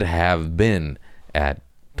should have been at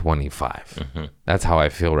 25. Mm-hmm. That's how I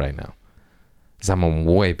feel right now. Because I'm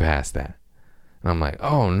way past that. And I'm like,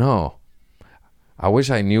 oh no. I wish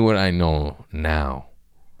I knew what I know now.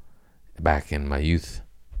 Back in my youth.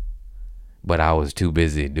 But I was too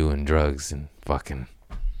busy doing drugs and fucking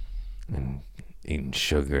and eating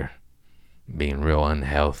sugar. Being real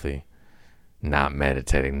unhealthy. Not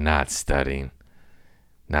meditating, not studying,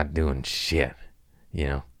 not doing shit, you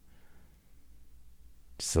know.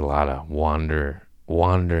 Just a lot of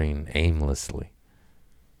wandering aimlessly.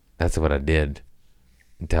 That's what I did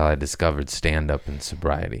until I discovered stand-up and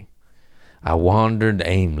sobriety. I wandered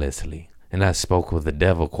aimlessly, and I spoke with the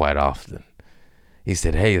devil quite often. He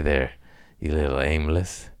said, hey there, you little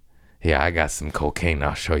aimless. Here, I got some cocaine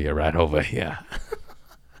I'll show you right over here.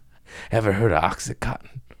 Ever heard of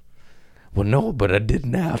Oxycontin? Well, no, but I did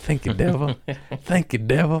now. Thank you, devil. Thank you,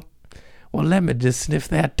 devil. Well, let me just sniff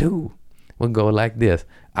that, too. We'll go like this.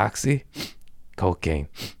 Oxy, cocaine.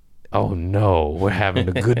 Oh, no. We're having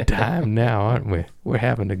a good time now, aren't we? We're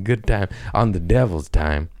having a good time on the devil's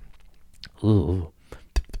time. Ooh.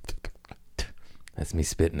 That's me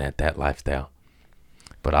spitting at that lifestyle.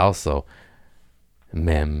 But also,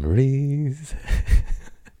 memories.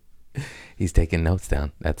 He's taking notes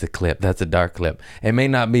down. That's a clip. That's a dark clip. It may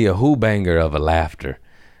not be a who banger of a laughter,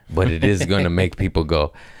 but it is going to make people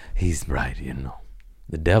go, he's right, you know.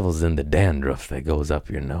 The devil's in the dandruff that goes up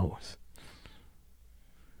your nose.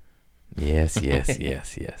 Yes.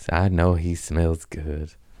 I know he smells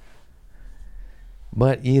good.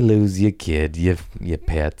 But you lose your kid, your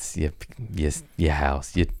pets, your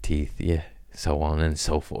house, your teeth, so on and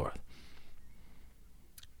so forth.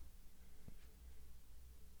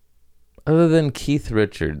 Other than Keith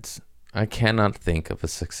Richards, I cannot think of a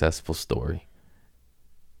successful story.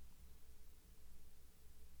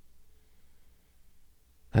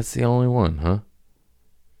 That's the only one, huh?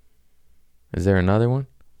 Is there another one?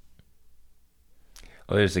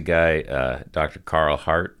 Well, there's a guy, Dr. Carl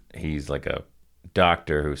Hart. He's like a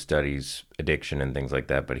doctor who studies addiction and things like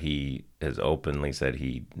that, but he has openly said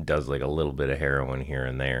he does like a little bit of heroin here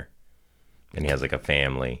and there. And he has like a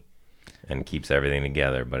family and keeps everything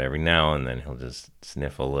together, but every now and then he'll just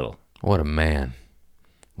sniff a little. What a man.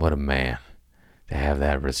 What a man to have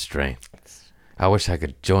that restraint. I wish I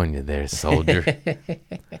could join you there, soldier.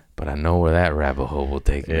 But I know where that rabbit hole will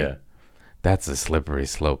take me. Yeah. That's a slippery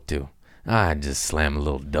slope, too. I just slam a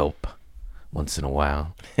little dope once in a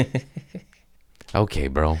while. Okay,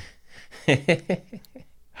 bro.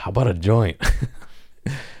 How about a joint?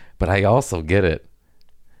 But I also get it.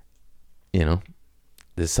 You know,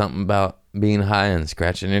 there's something about being high and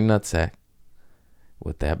scratching your nutsack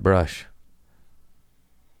with that brush.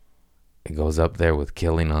 It goes up there with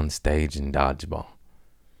killing on stage and dodgeball.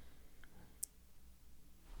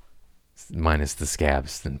 minus the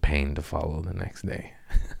scabs and pain to follow the next day.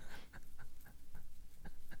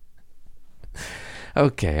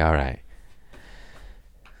 Okay, all right.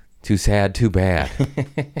 Too sad, too bad.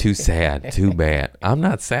 Too sad, too bad. I'm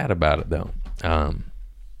not sad about it though.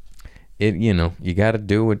 You got to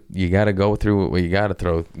do what you got to go through. What you got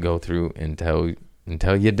to go through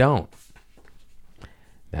until you don't.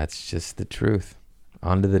 That's just the truth.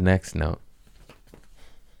 On to the next note.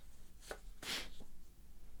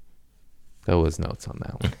 There was notes on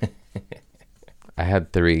that one. I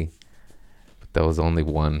had 3, but there was only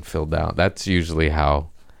 1 filled out. That's usually how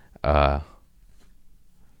I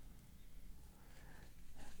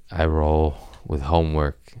roll with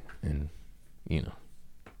homework. And,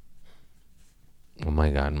 oh my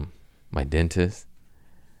God, my dentist,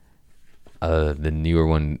 the newer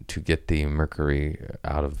one, to get the mercury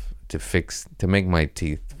out of, to make my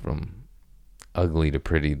teeth from ugly to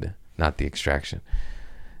pretty, not the extraction.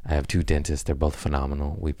 I have 2 dentists. They're both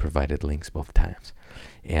phenomenal. We provided links both times.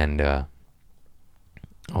 And, oh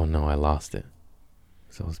no, I lost it.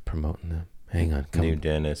 So I was promoting them. Hang on. New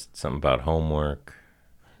dentist, something about homework.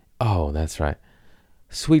 Oh, that's right.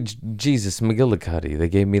 Sweet Jesus McGillicuddy. They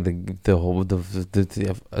gave me the whole,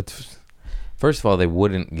 first of all, they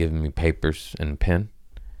wouldn't give me papers and pen.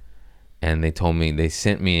 And they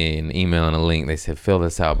sent me an email and a link. They said, fill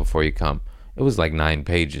this out before you come. It was like 9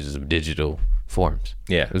 pages of digital forms.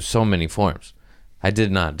 Yeah. There's so many forms. I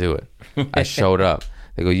did not do it. I showed up.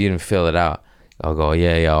 They go, you didn't fill it out. I'll go,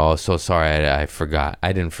 yeah, oh, so sorry, I forgot.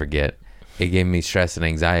 I didn't forget. It gave me stress and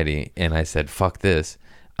anxiety, and I said, fuck this.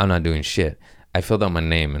 I'm not doing shit. I filled out my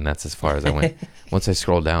name, and that's as far as I went. Once I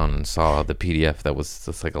scrolled down and saw the PDF that was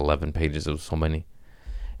just like 11 pages, it was so many.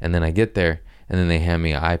 And then I get there, and then they hand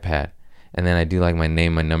me an iPad, and then I do like my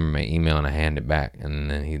name, my number, my email, and I hand it back. And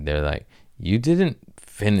then they're like, you didn't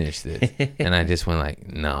finish this. And I just went like,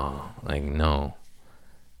 no,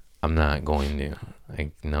 I'm not going to,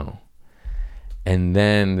 no. And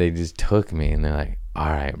then they just took me, and they're like, all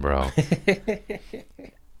right, bro.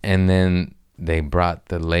 And then they brought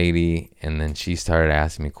the lady, and then she started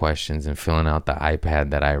asking me questions and filling out the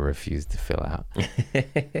iPad that I refused to fill out.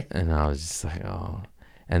 And I was just like, oh.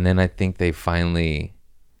 And then I think they finally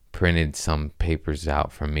printed some papers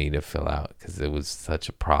out for me to fill out because it was such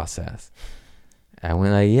a process. I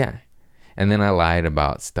went like, yeah. And then I lied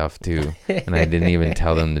about stuff too. And I didn't even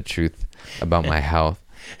tell them the truth about my health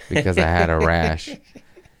because I had a rash.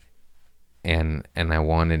 And I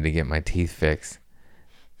wanted to get my teeth fixed.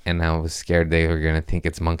 And I was scared they were going to think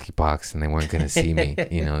it's monkeypox and they weren't going to see me.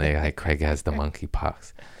 They like, Craig has the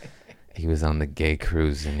monkeypox. He was on the gay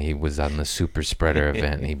cruise and he was on the super spreader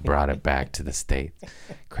event and he brought it back to the States.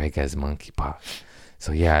 Craig has monkeypox.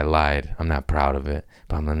 So yeah, I lied. I'm not proud of it.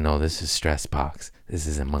 But I'm like, no, this is stress pox. This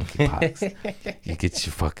isn't monkeypox. You get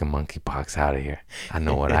your fucking monkeypox out of here. I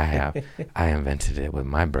know what I have. I invented it with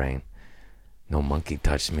my brain. No monkey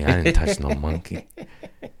touched me. I didn't touch no monkey.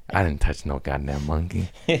 I didn't touch no goddamn monkey.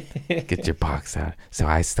 Get your pox out. So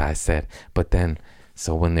I said, but then,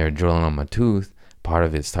 so when they were drilling on my tooth, part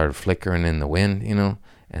of it started flickering in the wind,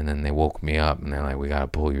 and then they woke me up and they're like, we got to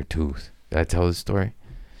pull your tooth. Did I tell the story?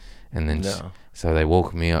 And then, no. So they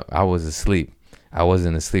woke me up. I was asleep. I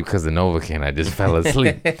wasn't asleep because of Novocaine. I just fell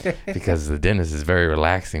asleep because the dentist is very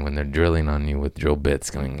relaxing when they're drilling on you with drill bits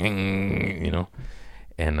going,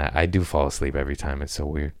 and I do fall asleep every time. It's so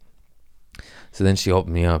weird. So then she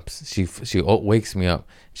opened me up. She wakes me up.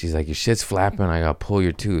 She's like, your shit's flapping. I got to pull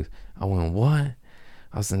your tooth. I went, what?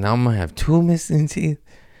 I was like, now I'm going to have 2 missing teeth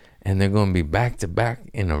and they're going to be back to back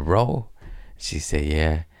in a row. She said,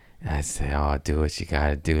 yeah. And I said, oh, do what you got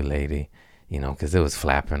to do, lady. Because it was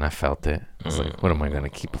flapping. I felt it. I was like, what am I going to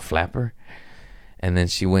keep a flapper? And then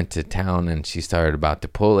she went to town and she started about to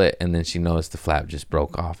pull it. And then she noticed the flap just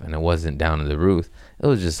broke off and it wasn't down to the root. It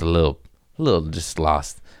was just just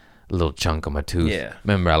lost a little chunk of my tooth. Yeah.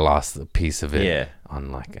 Remember, I lost a piece of it Yeah.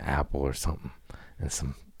 on like an apple or something and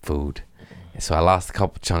some food. And so I lost a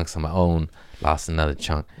couple chunks on my own, lost another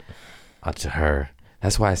chunk to her.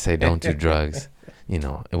 That's why I say don't do drugs.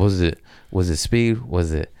 Was it speed?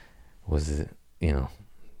 Was it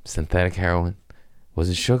synthetic heroin? Was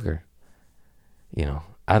it sugar?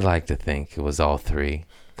 I'd like to think it was all 3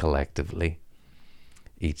 collectively,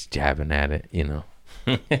 each jabbing at it,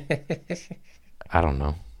 I don't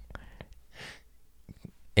know.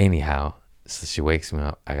 Anyhow, so she wakes me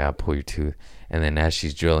up. I got to pull your tooth. And then as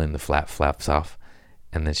she's drilling, the flap flaps off.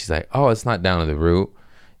 And then she's like, oh, it's not down to the root.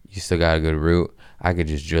 You still got a good root. I could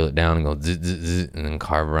just drill it down and go zzz, zzz, zzz, and then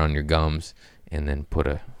carve around your gums and then put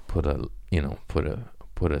a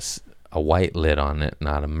white lid on it,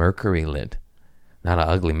 not a mercury lid, not an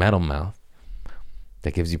ugly metal mouth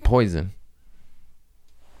that gives you poison.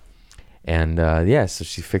 And yeah, so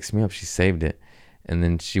she fixed me up. She saved it. And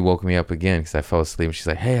then she woke me up again because I fell asleep. And she's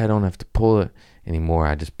like, hey, I don't have to pull it anymore.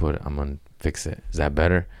 I just put it. I'm going to fix it. Is that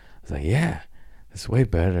better? I was like, yeah, that's way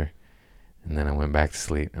better. And then I went back to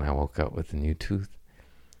sleep and I woke up with a new tooth,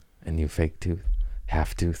 a new fake tooth,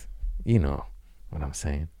 half tooth. You know what I'm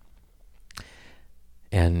saying.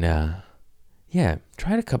 And yeah,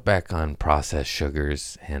 try to cut back on processed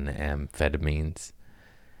sugars and amphetamines,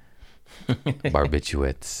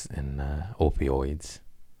 barbiturates, and opioids.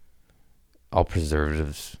 All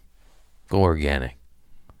preservatives. Go organic.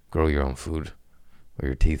 Grow your own food or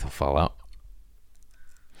your teeth will fall out.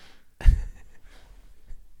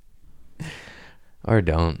 Or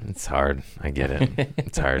don't. It's hard. I get it.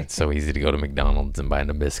 It's hard. It's so easy to go to McDonald's and buy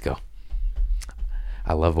Nabisco.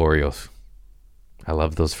 I love Oreos. I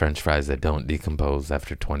love those French fries that don't decompose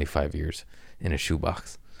after 25 years in a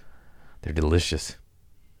shoebox. They're delicious.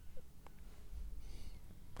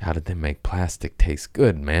 How did they make plastic taste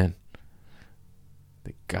good, man?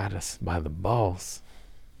 They got us by the balls.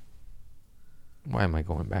 Why am I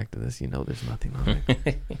going back to this? You know there's nothing on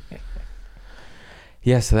it.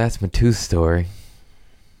 Yeah, so that's my tooth story.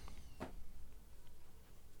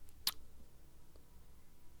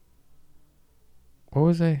 What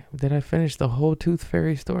was I? Did I finish the whole Tooth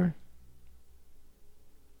Fairy story?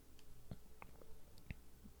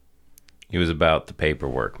 It was about the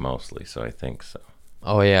paperwork mostly, so I think so.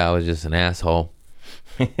 Oh, yeah, I was just an asshole.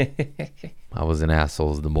 I was an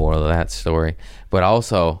asshole is the moral of that story. But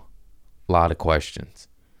also, a lot of questions.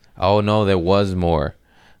 Oh, no, there was more.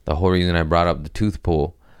 The whole reason I brought up the tooth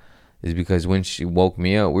pull is because when she woke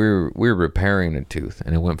me up, we were repairing a tooth.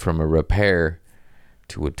 And it went from a repair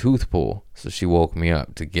to a tooth pull. So she woke me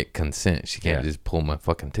up to get consent. She can't just pull my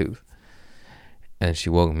fucking tooth. And she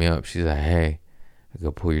woke me up. She's like, hey, I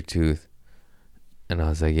go pull your tooth. And I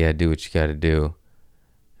was like, yeah, do what you got to do.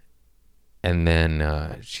 And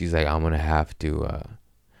then she's like, I'm going to have to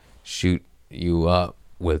shoot you up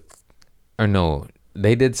with, or no,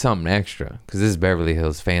 they did something extra because this is Beverly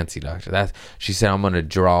Hills Fancy Doctor. She said, I'm going to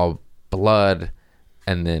draw blood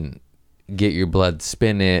and then get your blood,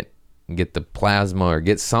 spin it, get the plasma or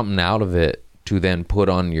get something out of it to then put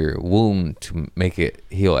on your wound to make it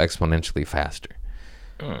heal exponentially faster.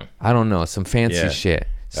 I don't know. Some fancy shit.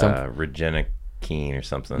 Regenikine or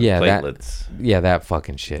something. Yeah, platelets. That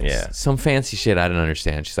fucking shit. Yeah. Some fancy shit I didn't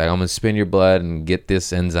understand. She's like, I'm going to spin your blood and get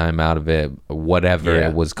this enzyme out of it, whatever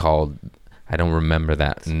it was called. I don't remember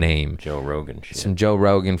that name. Joe Rogan shit. Some Joe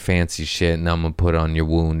Rogan fancy shit, and I'm going to put it on your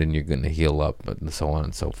wound and you're going to heal up, and so on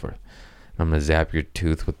and so forth. I'm going to zap your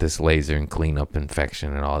tooth with this laser and clean up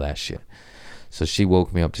infection and all that shit. So she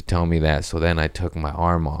woke me up to tell me that. So then I took my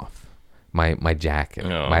arm off, my jacket,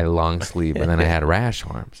 my long sleeve, and then I had rash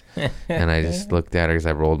arms. And I just looked at her as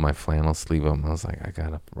I rolled my flannel sleeve up, and I was like, I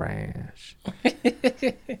got a rash.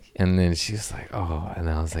 And then she was like, oh, and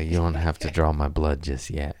I was like, you don't have to draw my blood just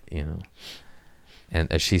yet, you know.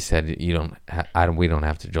 And she said, we don't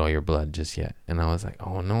have to draw your blood just yet. And I was like,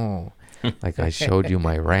 oh no. Like I showed you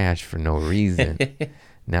my rash for no reason.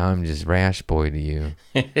 Now I'm just rash boy to you.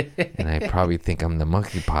 And I probably think I'm the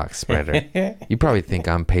monkeypox spreader. You probably think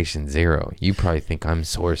I'm patient zero. You probably think I'm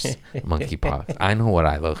source monkeypox. I know what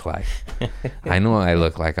I look like. I know I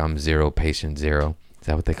look like I'm zero patient zero. Is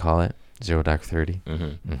that what they call it? Zero Dark 30?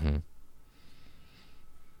 Mm-hmm. Mm-hmm.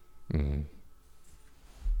 Mm.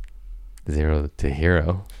 Zero to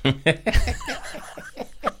hero.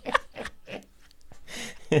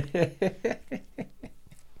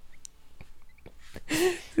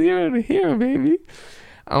 Zero to hero, baby.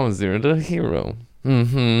 I'm zero to hero.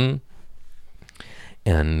 Mm-hmm.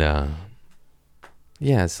 And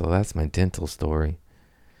yeah, so that's my dental story.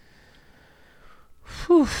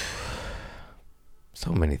 Whew.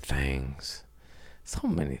 So many things. So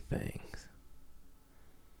many things.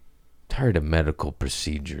 Tired of medical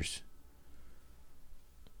procedures.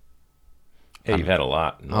 Yeah, you've had a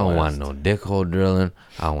lot. I don't want no dick hole drilling.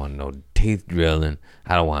 I don't want no teeth drilling.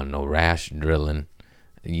 I don't want no rash drilling.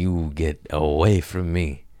 You get away from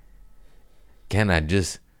me. Can I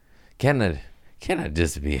just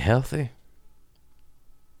be healthy?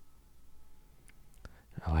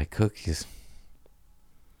 I like cookies.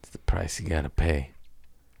 It's the price you gotta pay.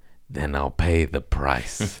 Then I'll pay the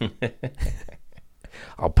price.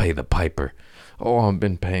 I'll pay the piper. Oh, I've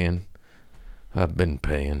been paying.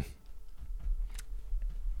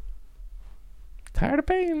 Tired of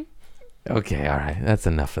paying. Okay, all right. That's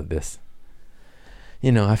enough of this.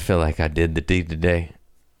 You know, I feel like I did the deed today.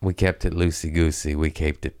 We kept it loosey-goosey. We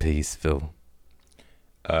kept it peaceful.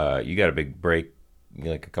 You got a big break,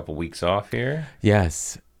 like a couple weeks off here?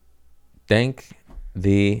 Yes. Thank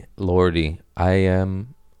the Lordy. I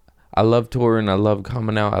I love touring. I love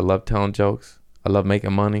coming out. I love telling jokes. I love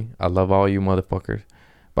making money. I love all you motherfuckers.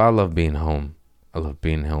 But I love being home. I love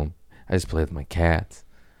being home. I just play with my cats.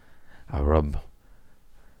 I rub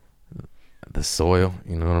the soil.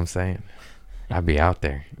 You know what I'm saying? I be out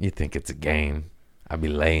there. You think it's a game. I be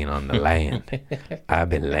laying on the land. I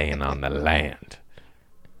be laying on the land.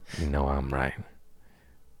 You know I'm right.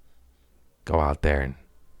 Go out there and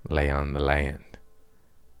lay on the land.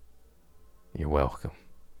 You're welcome.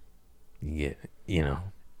 You get, you know.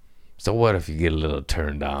 So what if you get a little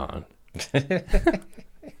turned on?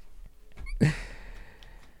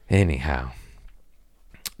 Anyhow,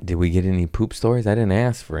 did we get any poop stories? I didn't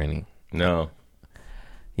ask for any. No.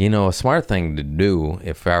 You know, a smart thing to do,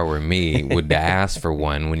 if I were me, would to ask for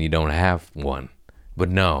one when you don't have one. But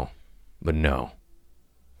no.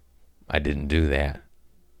 I didn't do that.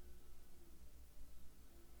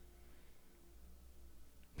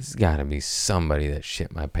 There's got to be somebody that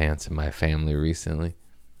shit my pants in my family recently.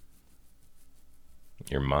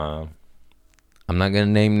 Your mom. I'm not going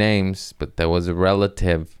to name names, but there was a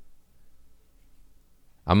relative.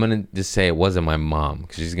 I'm going to just say it wasn't my mom,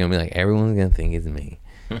 because she's going to be like, everyone's going to think it's me.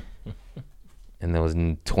 And there was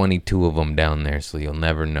 22 of them down there, so you'll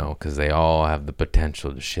never know, because they all have the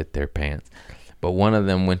potential to shit their pants. But one of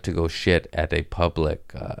them went to go shit at a public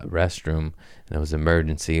restroom, and it was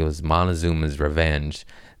emergency. It was Montezuma's revenge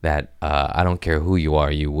that I don't care who you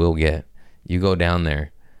are, you will get. You go down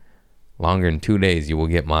there, longer than 2 days, you will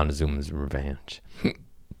get Montezuma's revenge. And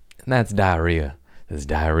that's diarrhea. There's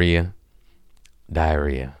diarrhea.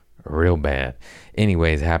 Real bad.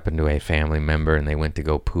 Anyways, happened to a family member, and they went to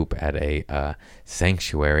go poop at a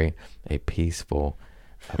sanctuary, a peaceful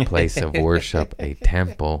place of worship, a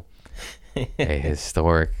temple, a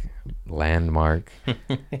historic landmark,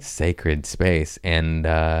 sacred space. And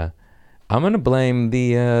I'm going to blame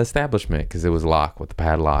the establishment, because it was locked with the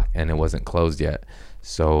padlock, and it wasn't closed yet.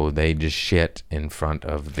 So they just shit in front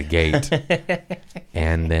of the gate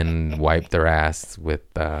and then wiped their ass with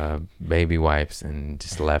baby wipes and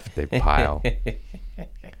just left the pile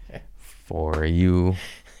for you.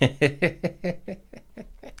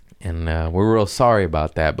 And we're real sorry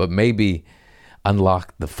about that, but maybe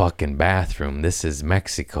unlock the fucking bathroom. This is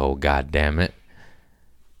Mexico, goddammit.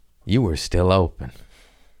 You were still open.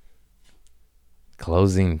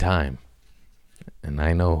 Closing time. And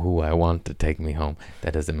I know who I want to take me home.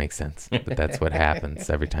 That doesn't make sense, but that's what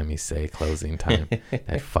happens every time you say closing time.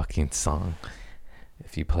 That fucking song.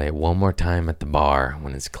 If you play it one more time at the bar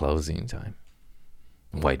when it's closing time.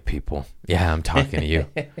 White people. Yeah, I'm talking to you.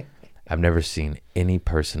 I've never seen any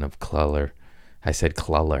person of color. I said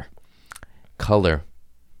color. Color.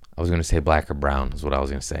 I was going to say black or brown is what I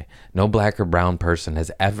was going to say. No black or brown person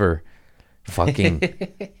has ever fucking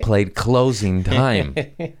played closing time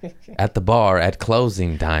at the bar at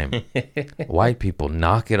closing time. White people,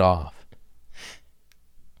 knock it off.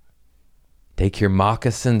 Take your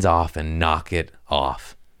moccasins off and knock it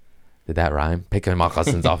off. Did that rhyme? Pick your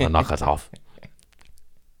moccasins off and knock it off.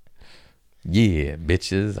 Yeah,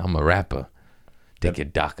 bitches, I'm a rapper. Take your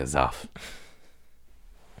dockers off.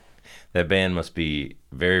 That band must be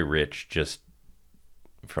very rich just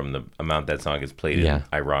from the amount that song is played Yeah. in,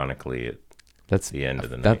 ironically, at That's the end of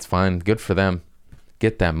the night. That's fine. Good for them.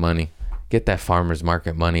 Get that money. Get that farmer's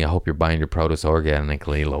market money. I hope you're buying your produce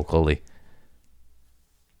organically, locally.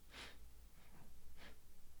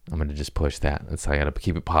 I'm going to just push that. That's how I got to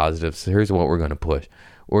keep it positive. So here's what we're going to push.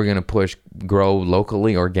 We're going to push grow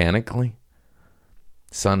locally, organically.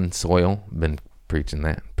 Sun, soil. Been preaching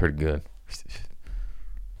that. Pretty good.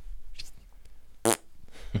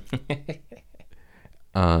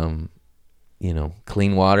 You know,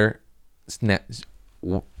 clean water.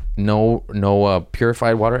 No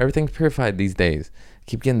purified water. Everything's purified these days.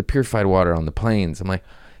 Keep getting the purified water on the planes. I'm like,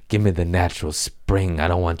 give me the natural spring. I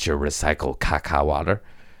don't want your recycled caca water.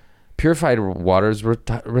 Purified water is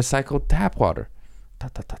recycled tap water.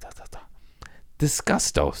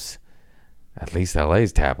 Disgustos. At least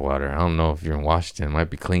LA's tap water. I don't know if you're in Washington. It might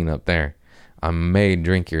be clean up there. I'm made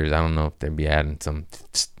drinkers. I don't know if they'd be adding some,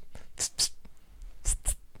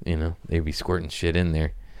 you know, they'd be squirting shit in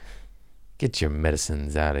there. Get your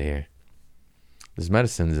medicines out of here. There's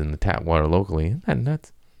medicines in the tap water locally. Isn't that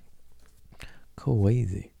nuts?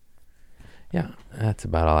 Crazy. Yeah, that's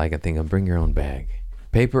about all I can think of. Bring your own bag.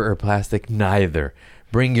 Paper or plastic? Neither.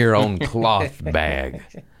 Bring your own cloth bag.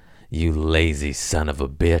 You lazy son of a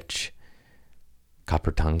bitch.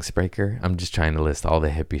 Copper tongue sprayer. I'm just trying to list all the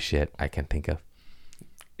hippie shit I can think of.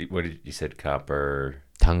 What did you said? Copper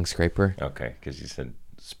tongue scraper. Okay, because you said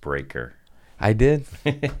spraker. I did.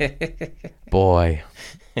 Boy,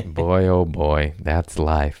 oh boy, that's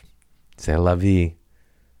life. C'est la vie.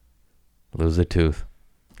 Lose a tooth.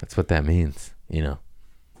 That's what that means, you know.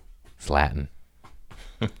 It's Latin.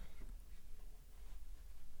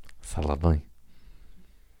 Saladin.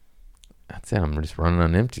 That's it. I'm just running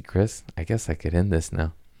on empty, Chris. I guess I could end this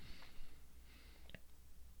now.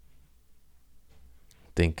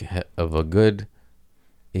 Think of a good,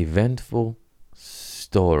 eventful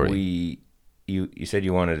story. You said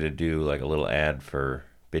you wanted to do like a little ad for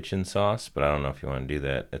Bitchin' Sauce, but I don't know if you want to do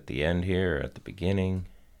that at the end here or at the beginning.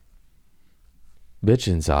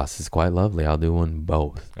 Bitchin' Sauce is quite lovely. I'll do one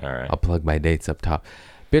both. All right. I'll plug my dates up top.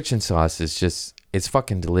 Bitchin' Sauce is just, it's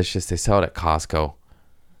fucking delicious. They sell it at Costco.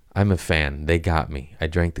 I'm a fan. They got me. I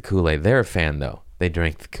drank the Kool-Aid. They're a fan, though. They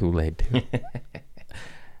drank the Kool-Aid, too.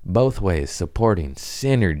 Both ways, supporting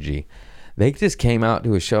synergy. They just came out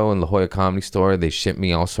to a show in La Jolla Comedy Store. They shipped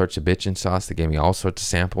me all sorts of Bitchin' Sauce. They gave me all sorts of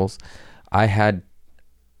samples. I had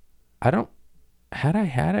I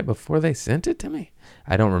had it before they sent it to me?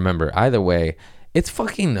 I don't remember. Either way, it's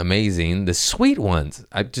fucking amazing. The sweet ones,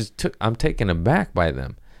 I'm taken aback by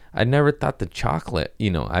them. I never thought the chocolate, you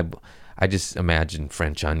know, I just imagined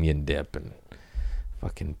French onion dip and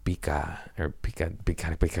fucking pica. They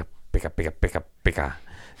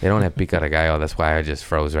don't have pica de gallo. That's why I just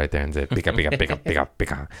froze right there and said pica.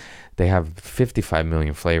 They have 55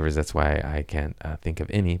 million flavors. That's why I can't think of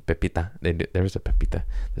any. Pepita. There's a pepita.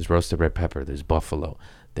 There's roasted red pepper. There's buffalo.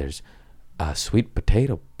 There's sweet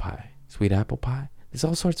potato pie. Sweet apple pie. There's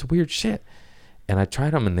all sorts of weird shit. And I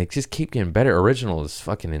tried them and they just keep getting better. Original is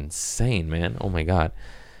fucking insane, man. Oh my God.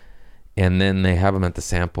 And then they have them at the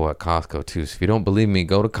sample at Costco too. So if you don't believe me,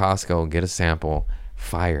 go to Costco and get a sample.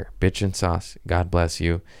 Fire. Bitchin' Sauce. God bless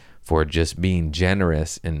you for just being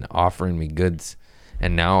generous and offering me goods.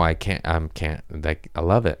 And now I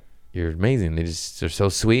love it. You're amazing. They're so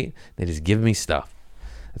sweet. They just give me stuff.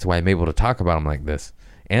 That's why I'm able to talk about them like this.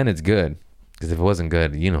 And it's good. Because if it wasn't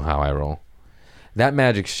good, you know how I roll. That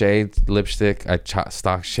Magic Shade lipstick I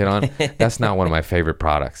stock shit on, that's not one of my favorite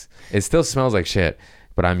products. It still smells like shit,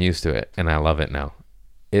 but I'm used to it, and I love it now.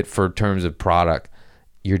 For terms of product,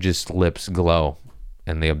 your just lips glow,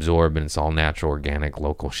 and they absorb, and it's all natural, organic,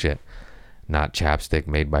 local shit. Not chapstick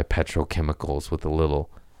made by petrochemicals with a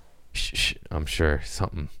little, I'm sure,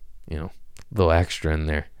 something, you know, a little extra in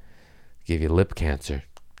there. Give you lip cancer.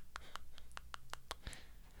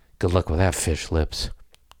 Good luck with that, fish lips.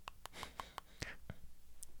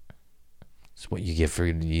 It's what you get for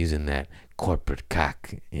using that corporate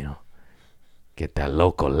cock, you know. Get that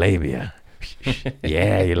local labia.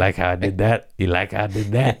 Yeah, you like how I did that? You like how I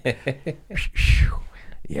did that?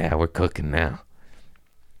 Yeah, we're cooking now.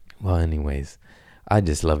 Well, anyways, I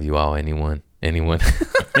just love you all, anyone.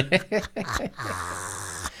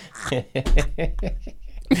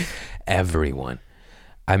 Everyone.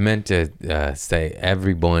 I meant to say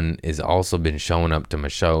everyone has also been showing up to my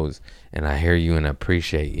shows, and I hear you and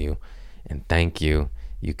appreciate you, and thank you.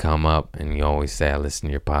 You come up and you always say, I listen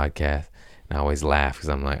to your podcast, and I always laugh because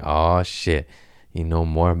I'm like, oh shit, you know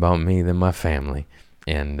more about me than my family,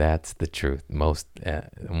 and that's the truth most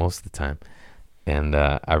of the time. And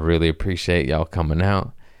I really appreciate y'all coming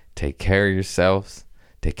out. Take care of yourselves.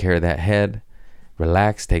 Take care of that head.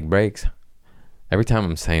 Relax. Take breaks. Every time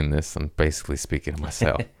I'm saying this, I'm basically speaking to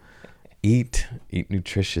myself. Eat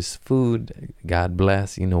nutritious food. God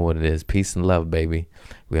bless. You know what it is. Peace and love, baby.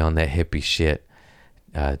 We on that hippie shit.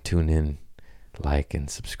 Tune in, like, and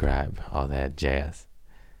subscribe. All that jazz.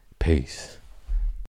 Peace.